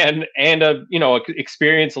a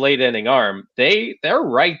experienced late inning arm. They're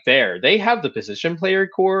right there. They have the position player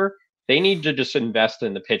core. They need to just invest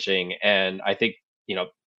in the pitching, and I think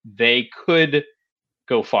they could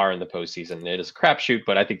go far in the postseason. It is a crapshoot,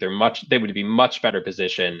 but I think they would be much better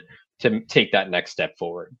positioned to take that next step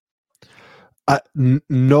forward.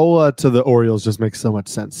 Nola to the Orioles just makes so much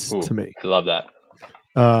sense to me. I love that.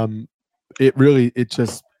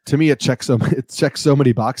 To me, it checks so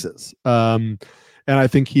many boxes. And I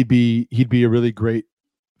think he'd be a really great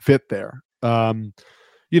fit there.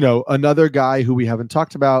 Another guy who we haven't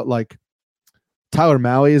talked about, like Tyler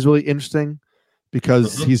Mahle, is really interesting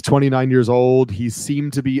because he's 29 years old. He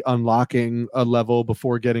seemed to be unlocking a level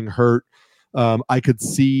before getting hurt. I could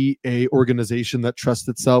see a organization that trusts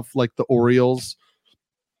itself like the Orioles,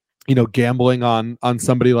 gambling on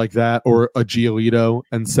somebody like that, or a Giolito,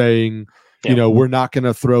 and saying, we're not going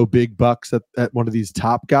to throw big bucks at one of these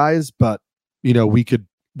top guys, but we could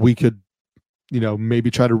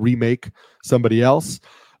maybe try to remake somebody else.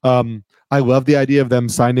 I love the idea of them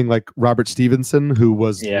signing like Robert Stevenson, who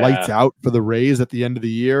was lights out for the Rays at the end of the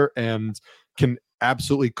year and can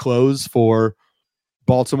absolutely close for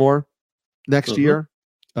Baltimore next year.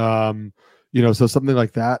 So something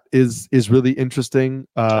like that is really interesting.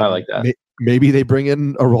 I like that. Maybe they bring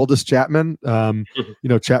in Aroldis Chapman.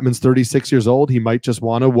 Chapman's 36 years old. He might just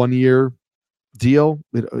want a 1-year deal.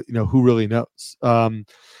 Who really knows? But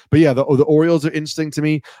yeah, the Orioles are interesting to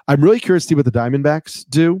me. I'm really curious to see what the Diamondbacks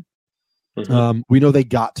do. We know they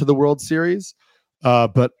got to the World Series,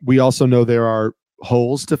 but we also know there are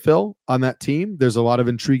holes to fill on that team. There's a lot of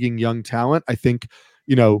intriguing young talent. I think,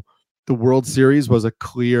 the World Series was a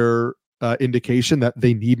clear indication that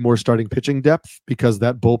they need more starting pitching depth because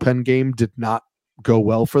that bullpen game did not go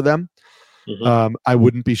well for them. I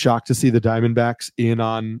wouldn't be shocked to see the Diamondbacks in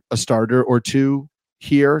on a starter or two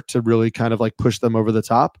here to really kind of like push them over the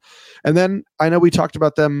top. And then I know we talked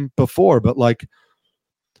about them before, but like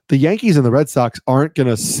the Yankees and the Red Sox aren't going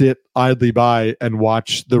to sit idly by and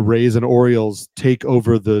watch the Rays and Orioles take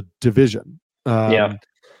over the division.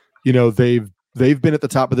 They've been at the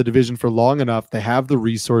top of the division for long enough. They have the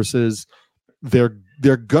resources. They're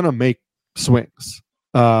gonna make swings.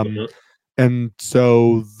 And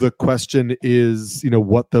so the question is,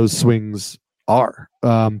 what those swings are.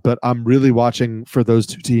 But I'm really watching for those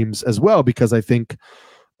two teams as well, because I think,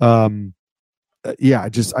 I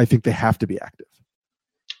think they have to be active.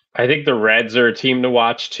 I think the Reds are a team to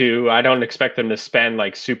watch too. I don't expect them to spend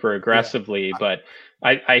like super aggressively, but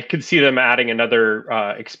I could see them adding another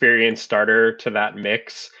experienced starter to that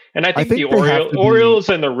mix. And I think the Orioles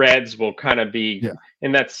and the Reds will kind of be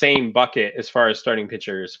in that same bucket as far as starting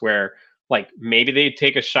pitchers, where like maybe they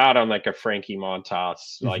take a shot on like a Frankie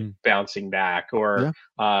Montas, like bouncing back, or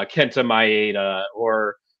Kenta Maeda,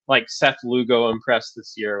 or like Seth Lugo impressed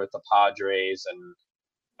this year with the Padres. And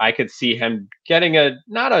I could see him getting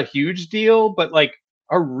not a huge deal, but like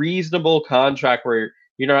a reasonable contract where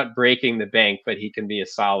you're not breaking the bank, but he can be a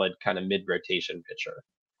solid kind of mid-rotation pitcher.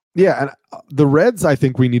 Yeah, and the Reds, I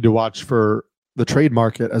think we need to watch for the trade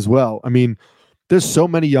market as well. I mean, there's so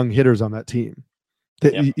many young hitters on that team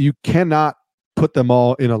that you cannot put them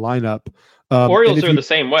all in a lineup. Orioles are the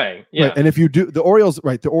same way. Yeah, right, and if you do, the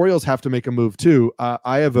Orioles have to make a move too.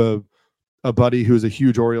 I have a buddy who's a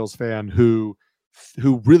huge Orioles fan who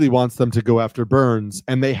really wants them to go after Burns,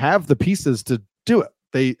 and they have the pieces to do it.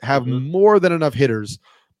 They have more than enough hitters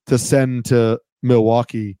to send to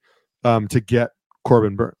Milwaukee to get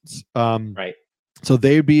Corbin Burns. Right. So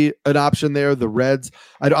they'd be an option there. The Reds,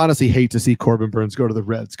 I'd honestly hate to see Corbin Burns go to the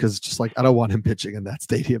Reds because it's just like, I don't want him pitching in that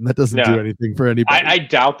stadium. That doesn't do anything for anybody. I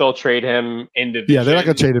doubt they'll trade him in division. Yeah, they're not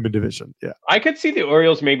going to trade him in division. Yeah. I could see the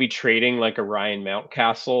Orioles maybe trading like a Ryan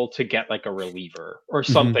Mountcastle to get like a reliever or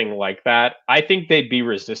something like that. I think they'd be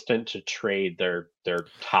resistant to trade their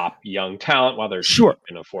top young talent while they're cheap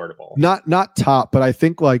and affordable. Not top, but I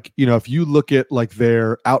think like, if you look at like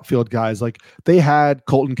their outfield guys, like they had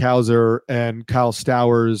Colton Cowser and Kyle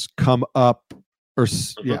Stowers come up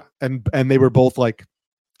and they were both like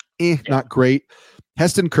not great.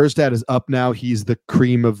 Heston Kjerstad is up now. He's the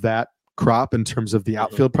cream of that crop in terms of the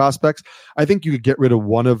outfield prospects. I think you could get rid of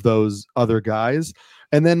one of those other guys.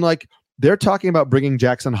 And then like they're talking about bringing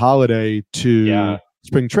Jackson Holliday to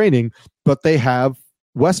spring training, but they have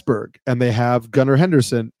Westberg and they have Gunnar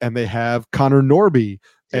Henderson and they have Connor Norby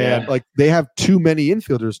and like they have too many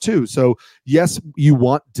infielders too. So yes, you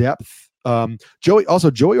want depth. Joey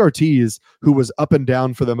Ortiz, who was up and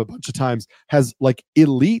down for them a bunch of times, has like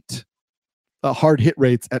elite hard hit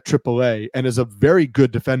rates at AAA and is a very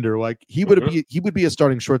good defender. Like he would be a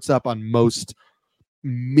starting shortstop on most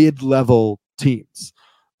mid-level teams.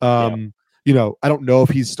 I don't know if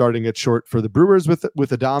he's starting at short for the Brewers with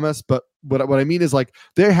Adames, but what I mean is like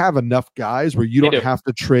they have enough guys where you don't have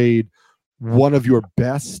to trade one of your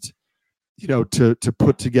best, to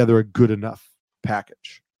put together a good enough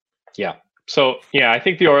package. Yeah. So I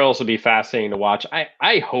think the Orioles will be fascinating to watch.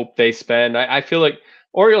 I hope they spend. I feel like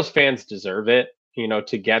Orioles fans deserve it,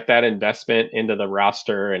 to get that investment into the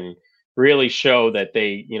roster and really show that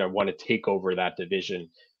they, want to take over that division.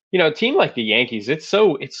 A team like the Yankees, it's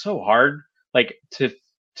so hard. Like to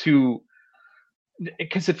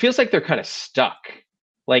because it feels like they're kind of stuck.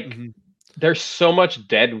 Like there's so much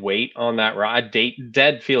dead weight on that rod.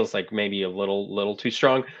 Dead feels like maybe a little too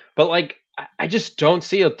strong, but like I just don't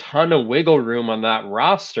see a ton of wiggle room on that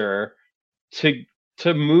roster to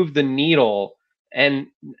move the needle. And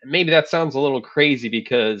maybe that sounds a little crazy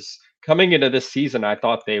because coming into this season, I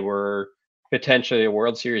thought they were potentially a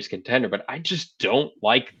World Series contender, but I just don't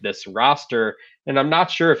like this roster. And I'm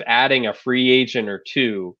not sure if adding a free agent or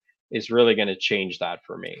two is really going to change that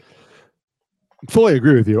for me. Fully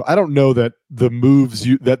agree with you. I don't know that the moves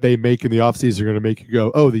that they make in the offseason are going to make you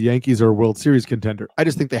go, oh, the Yankees are a World Series contender. I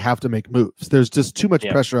just think they have to make moves. There's just too much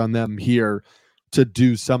pressure on them here to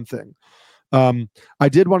do something. I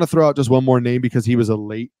did want to throw out just one more name because he was a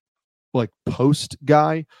late post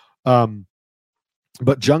guy.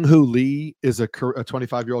 But Jung-Hoo Lee is a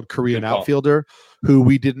 25-year-old Korean outfielder who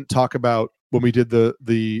we didn't talk about when we did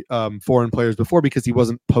the foreign players before because he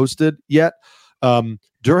wasn't posted yet.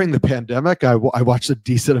 During the pandemic, I watched a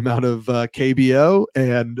decent amount of KBO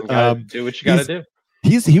and do what you got to do.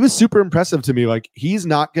 He was super impressive to me. Like he's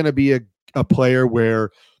not going to be a player where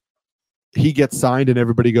he gets signed and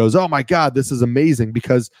everybody goes, "Oh my God, this is amazing!"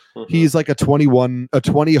 Because he's like a 20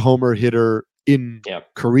 homer hitter in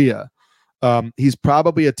Korea. He's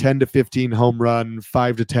probably a 10 to 15 home run,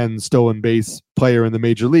 5 to 10 stolen base player in the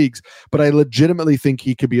major leagues, but I legitimately think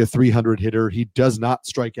he could be a 300 hitter. He does not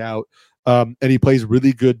strike out, and he plays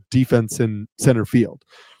really good defense in center field.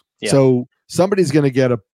 Yeah. So somebody's going to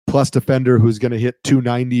get a plus defender who's going to hit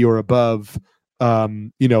 290 or above,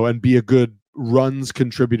 and be a good runs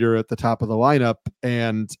contributor at the top of the lineup.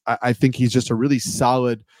 And I think he's just a really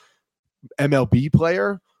solid MLB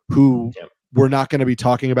player who we're not going to be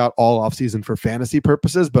talking about all offseason for fantasy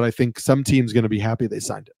purposes, but I think some team's going to be happy they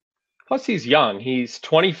signed it. Plus he's young. He's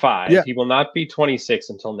 25. Yeah. He will not be 26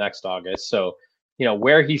 until next August. So,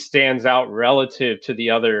 where he stands out relative to the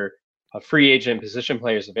other free agent position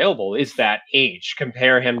players available is that age.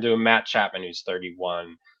 Compare him to a Matt Chapman, who's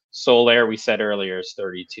 31. Soler, we said earlier, is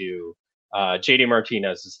 32. JD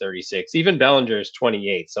Martinez is 36. Even Bellinger is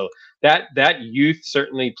 28. So that youth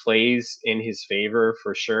certainly plays in his favor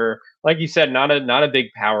for sure. Like you said, not a big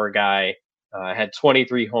power guy. Had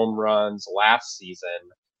 23 home runs last season.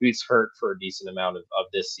 He's hurt for a decent amount of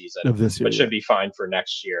this season, but should be fine for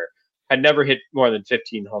next year. Had never hit more than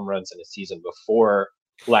 15 home runs in a season before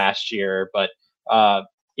last year, but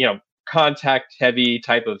contact heavy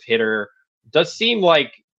type of hitter. Does seem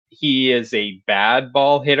like he is a bad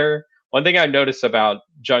ball hitter. One thing I noticed about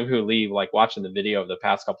Jung-Hoo Lee, like watching the video of the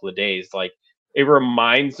past couple of days, like it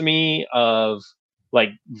reminds me of like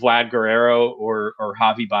Vlad Guerrero or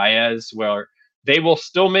Javi Baez, where they will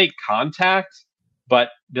still make contact, but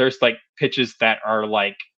there's like pitches that are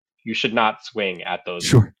like you should not swing at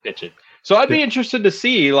those pitches. So I'd be interested to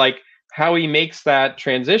see like how he makes that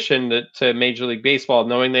transition to Major League Baseball,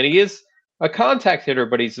 knowing that he is a contact hitter,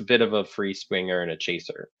 but he's a bit of a free swinger and a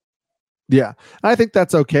chaser. Yeah. I think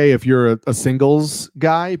that's okay if you're a singles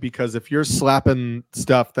guy, because if you're slapping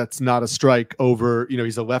stuff that's not a strike over,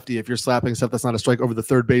 he's a lefty. If you're slapping stuff that's not a strike over the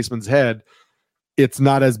third baseman's head, it's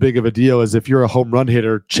not as big of a deal as if you're a home run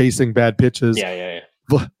hitter chasing bad pitches. Yeah.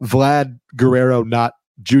 Vlad Guerrero, not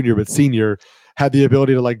junior, but senior, had the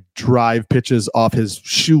ability to like drive pitches off his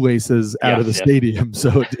shoelaces out of the stadium.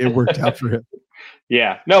 So it worked out for him.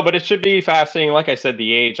 Yeah, no, but it should be fascinating. Like I said,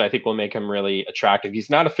 the age, I think, will make him really attractive. He's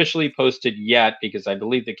not officially posted yet because I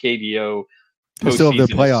believe the KBO still have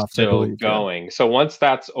the playoffs, is still going. Yeah. So once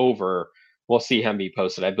that's over, we'll see him be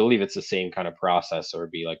posted. I believe it's the same kind of process, or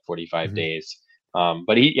it'd be like 45 days.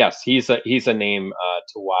 But he's a name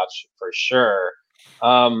to watch for sure.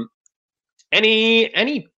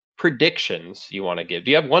 Any predictions you want to give?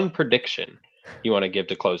 Do you have one prediction you want to give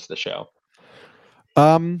to close the show?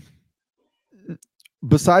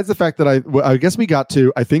 Besides the fact that I guess we got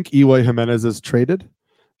to, I think Eloy Jimenez is traded,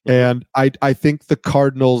 and I think the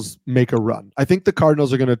Cardinals make a run. I think the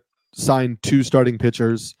Cardinals are going to sign 2 starting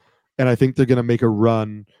pitchers, and I think they're going to make a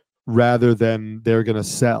run rather than they're going to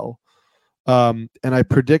sell. And I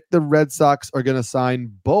predict the Red Sox are going to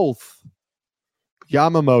sign both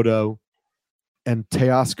Yamamoto and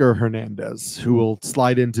Teoscar Hernandez, who will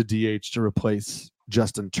slide into DH to replace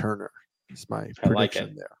Justin Turner. Is my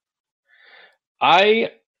prediction there.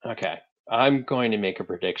 I'm going to make a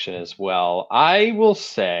prediction as well. I will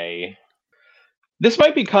say this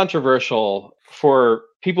might be controversial for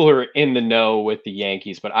people who are in the know with the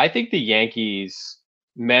Yankees, but I think the Yankees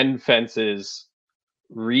mend fences,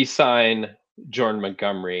 re-sign Jordan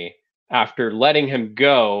Montgomery after letting him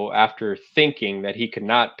go after thinking that he could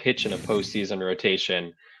not pitch in a postseason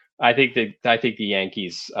rotation. I think the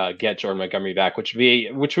Yankees get Jordan Montgomery back, which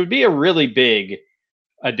would be a really big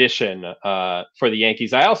addition for the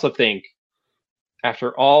Yankees. I also think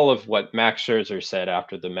after all of what Max Scherzer said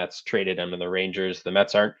after the Mets traded him and the Rangers, the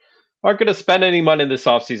Mets aren't going to spend any money this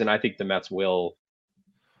offseason. I think the Mets will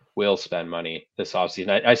spend money this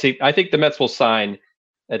offseason. I think the Mets will sign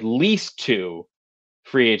at least 2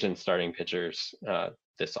 free agent starting pitchers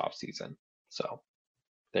this offseason. So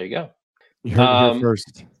there you go. You heard here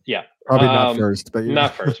first. Yeah. Probably not first, but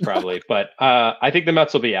not first, probably. But I think the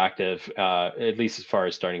Mets will be active, at least as far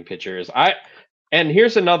as starting pitchers. And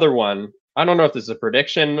here's another one. I don't know if this is a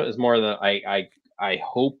prediction. It's more than I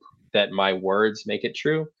hope that my words make it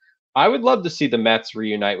true. I would love to see the Mets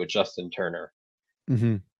reunite with Justin Turner.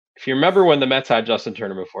 Mm-hmm. If you remember when the Mets had Justin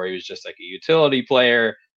Turner before, he was just like a utility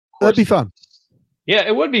player. That'd be fun. Yeah,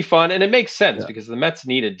 it would be fun. And it makes sense because the Mets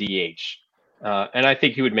need a DH. And I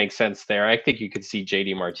think he would make sense there. I think you could see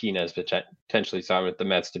JD Martinez potentially sign with the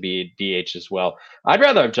Mets to be DH as well. I'd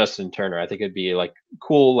rather have Justin Turner. I think it'd be like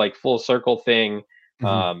cool, like full circle thing.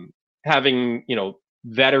 Mm-hmm. Having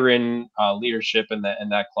veteran leadership in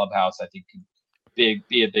that clubhouse, I think could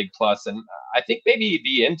be a big plus. And I think maybe he'd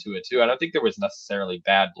be into it too. I don't think there was necessarily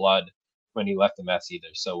bad blood when he left the Mets either.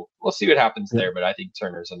 So we'll see what happens there. But I think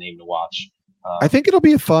Turner's a name to watch. I think it'll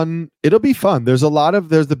be fun. There's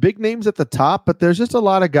the big names at the top, but there's just a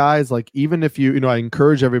lot of guys. Like, even if I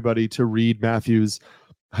encourage everybody to read Matthew's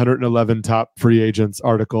 111 top free agents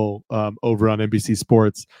article over on NBC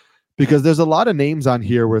Sports, because there's a lot of names on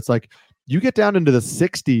here where it's like you get down into the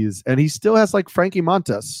 60s and he still has like Frankie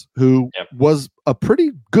Montas, who was a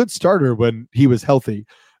pretty good starter when he was healthy.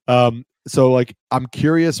 So like, I'm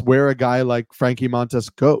curious where a guy like Frankie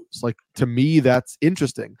Montas goes. Like, to me, that's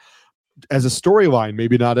interesting as a storyline,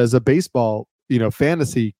 maybe not as a baseball,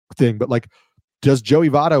 fantasy thing, but like, does Joey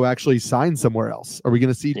Votto actually sign somewhere else? Are we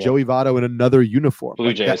going to see Joey Votto in another uniform?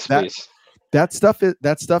 Blue Jays, please. That stuff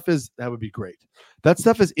would be great. That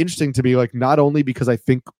stuff is interesting to me, like, not only because I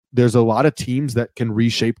think there's a lot of teams that can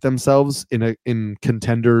reshape themselves in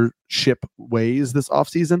contendership ways this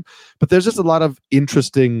offseason, but there's just a lot of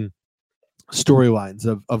interesting storylines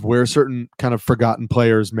of where certain kind of forgotten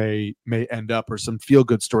players may end up, or some feel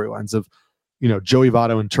good storylines of, Joey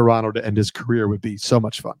Votto in Toronto to end his career would be so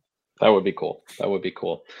much fun. That would be cool.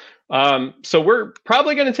 So we're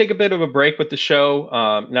probably going to take a bit of a break with the show.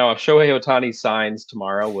 Now, if Shohei Ohtani signs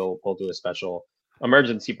tomorrow, we'll do a special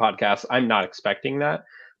emergency podcast. I'm not expecting that.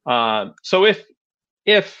 So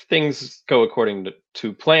if things go according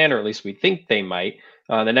to plan, or at least we think they might,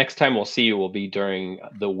 the next time we'll see you will be during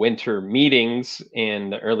the winter meetings in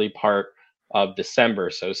the early part of December.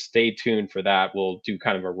 So stay tuned for that. We'll do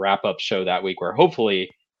kind of a wrap-up show that week where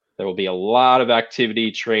hopefully there will be a lot of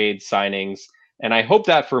activity, trades, signings. And I hope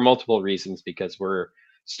that for multiple reasons, because we're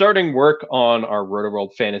starting work on our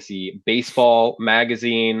Roto-World Fantasy Baseball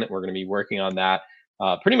magazine. We're going to be working on that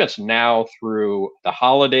pretty much now through the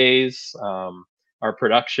holidays. our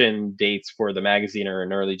production dates for the magazine are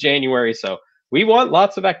in early January. So we want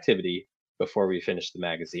lots of activity before we finish the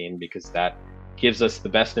magazine, because that gives us the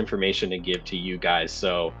best information to give to you guys.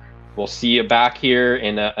 So we'll see you back here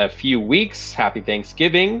in a few weeks. Happy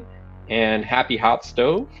Thanksgiving and happy hot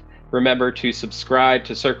stove. Remember to subscribe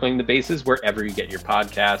to Circling the Bases wherever you get your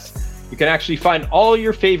podcasts. You can actually find all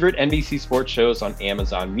your favorite NBC sports shows on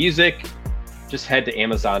Amazon Music. Just head to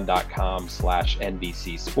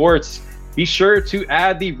amazon.com/NBC Sports. Be sure to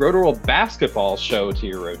add the Roto-World basketball show to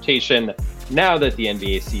your rotation now that the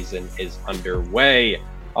NBA season is underway.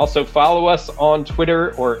 Also follow us on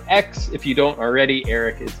Twitter or X if you don't already.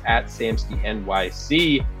 Eric is at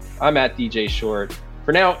SamskyNYC. I'm at DJ Short.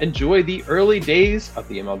 For now, enjoy the early days of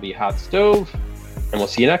the MLB Hot Stove, and we'll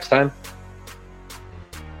see you next time.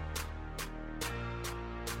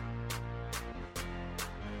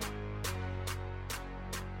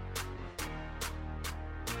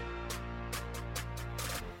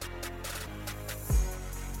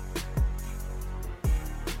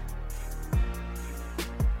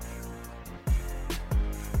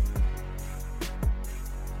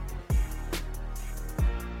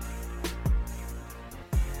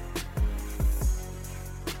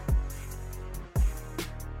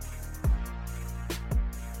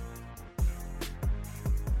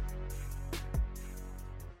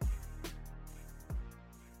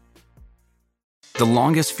 The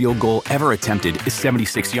longest field goal ever attempted is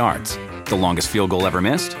 76 yards. The longest field goal ever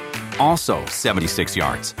missed? Also 76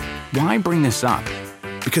 yards. Why bring this up?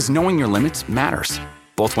 Because knowing your limits matters,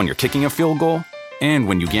 both when you're kicking a field goal and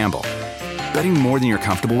when you gamble. Betting more than you're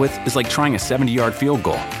comfortable with is like trying a 70-yard field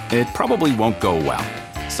goal. It probably won't go well.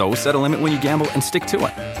 So set a limit when you gamble and stick to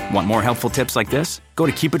it. Want more helpful tips like this? Go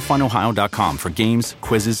to keepitfunohio.com for games,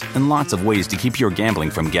 quizzes, and lots of ways to keep your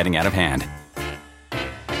gambling from getting out of hand.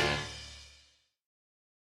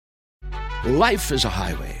 Life is a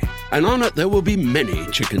highway, and on it there will be many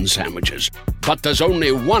chicken sandwiches. But there's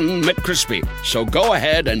only one McCrispy. So go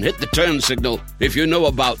ahead and hit the turn signal if you know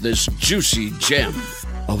about this juicy gem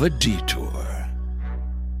of a detour.